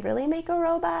 could they really make a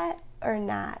robot or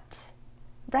not?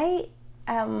 Right?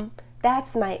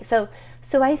 That's my... So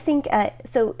I think...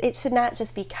 so it should not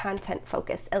just be content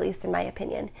focused, at least in my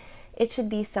opinion. It should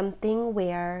be something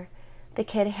where the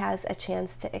kid has a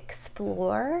chance to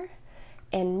explore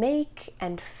and make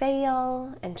and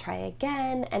fail and try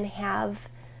again and have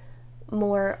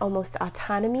more almost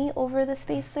autonomy over the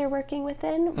space they're working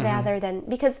within, rather than...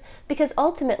 Because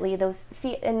ultimately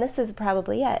and this is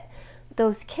probably it,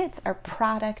 those kits are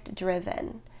product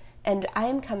driven. And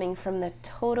I'm coming from the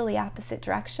totally opposite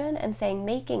direction and saying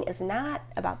making is not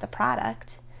about the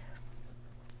product.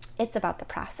 it's about the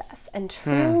process. And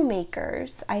true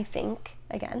makers, I think,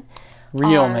 again,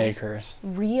 Real are makers.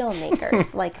 real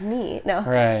makers like me. No.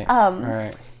 Right.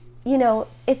 Right. You know,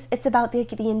 it's about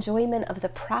the enjoyment of the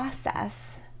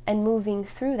process and moving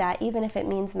through that, even if it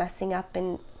means messing up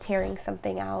and tearing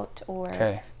something out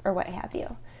or what have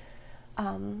you.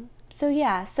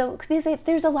 So because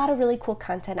there's a lot of really cool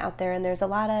content out there, and there's a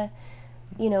lot of,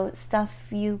 you know, stuff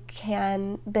you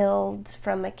can build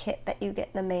from a kit that you get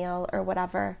in the mail or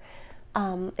whatever.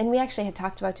 And we actually had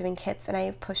talked about doing kits, and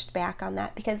I pushed back on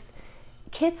that because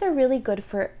kits can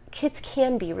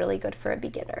be really good for a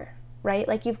beginner, right?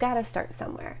 Like, you've got to start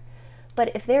somewhere.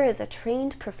 But if there is a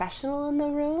trained professional in the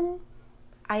room,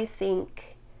 I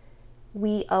think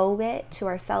we owe it to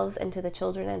ourselves and to the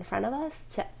children in front of us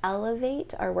to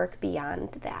elevate our work beyond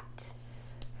that.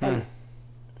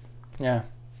 Yeah.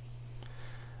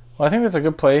 Well, I think that's a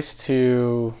good place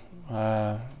to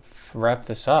wrap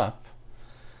this up.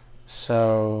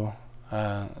 So,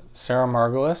 Sarah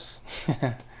Margulis,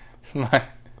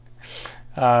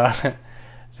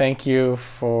 thank you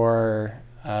for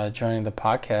joining the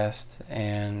podcast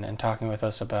and talking with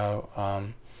us about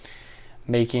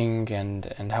making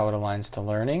and how it aligns to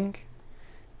learning.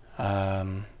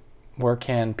 Where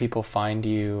can people find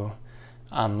you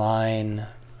online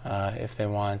if they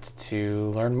want to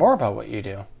learn more about what you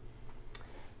do?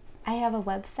 I have a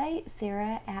website,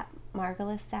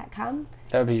 sarah@margulis.com.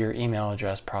 That would be your email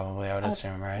address, probably, I would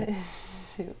assume, right?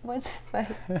 Shoot, what's my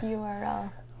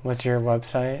URL? What's your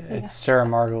website? Yeah. It's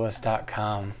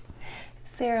sarahmargulis.com.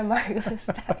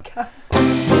 sarahmargulis.com.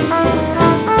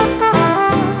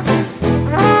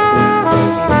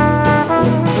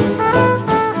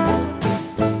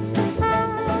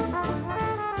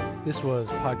 This was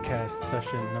podcast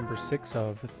session number 6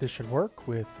 of This Should Work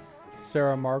with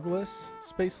Sarah Margulis,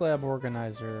 Space Lab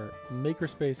organizer,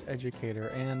 Makerspace educator,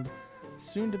 and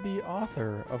soon-to-be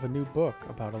author of a new book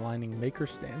about aligning maker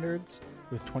standards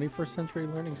with 21st century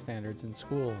learning standards in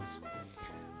schools.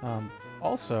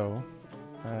 Also,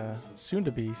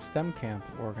 soon-to-be STEM camp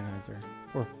organizer,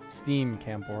 or STEAM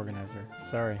camp organizer,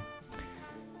 sorry.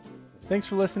 Thanks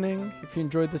for listening. If you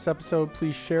enjoyed this episode,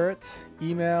 please share it.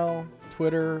 Email,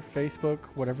 Twitter, Facebook,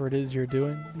 whatever it is you're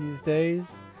doing these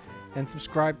days. And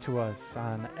subscribe to us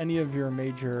on any of your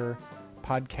major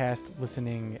podcast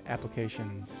listening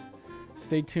applications.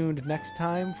 Stay tuned next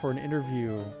time for an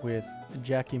interview with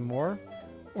Jackie Moore,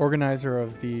 organizer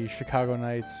of the Chicago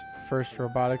Knights First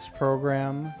Robotics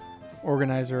Program,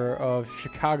 organizer of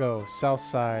Chicago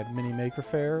Southside Mini Maker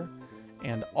Faire,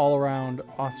 and all-around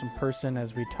awesome person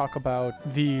as we talk about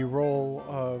the role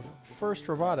of FIRST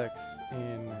Robotics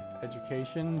in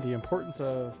education, the importance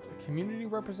of community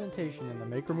representation in the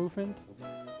maker movement,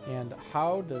 and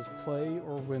how does play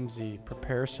or whimsy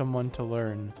prepare someone to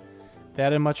learn.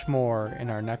 That and much more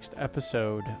in our next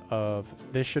episode of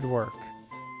This Should Work.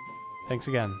 Thanks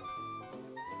again.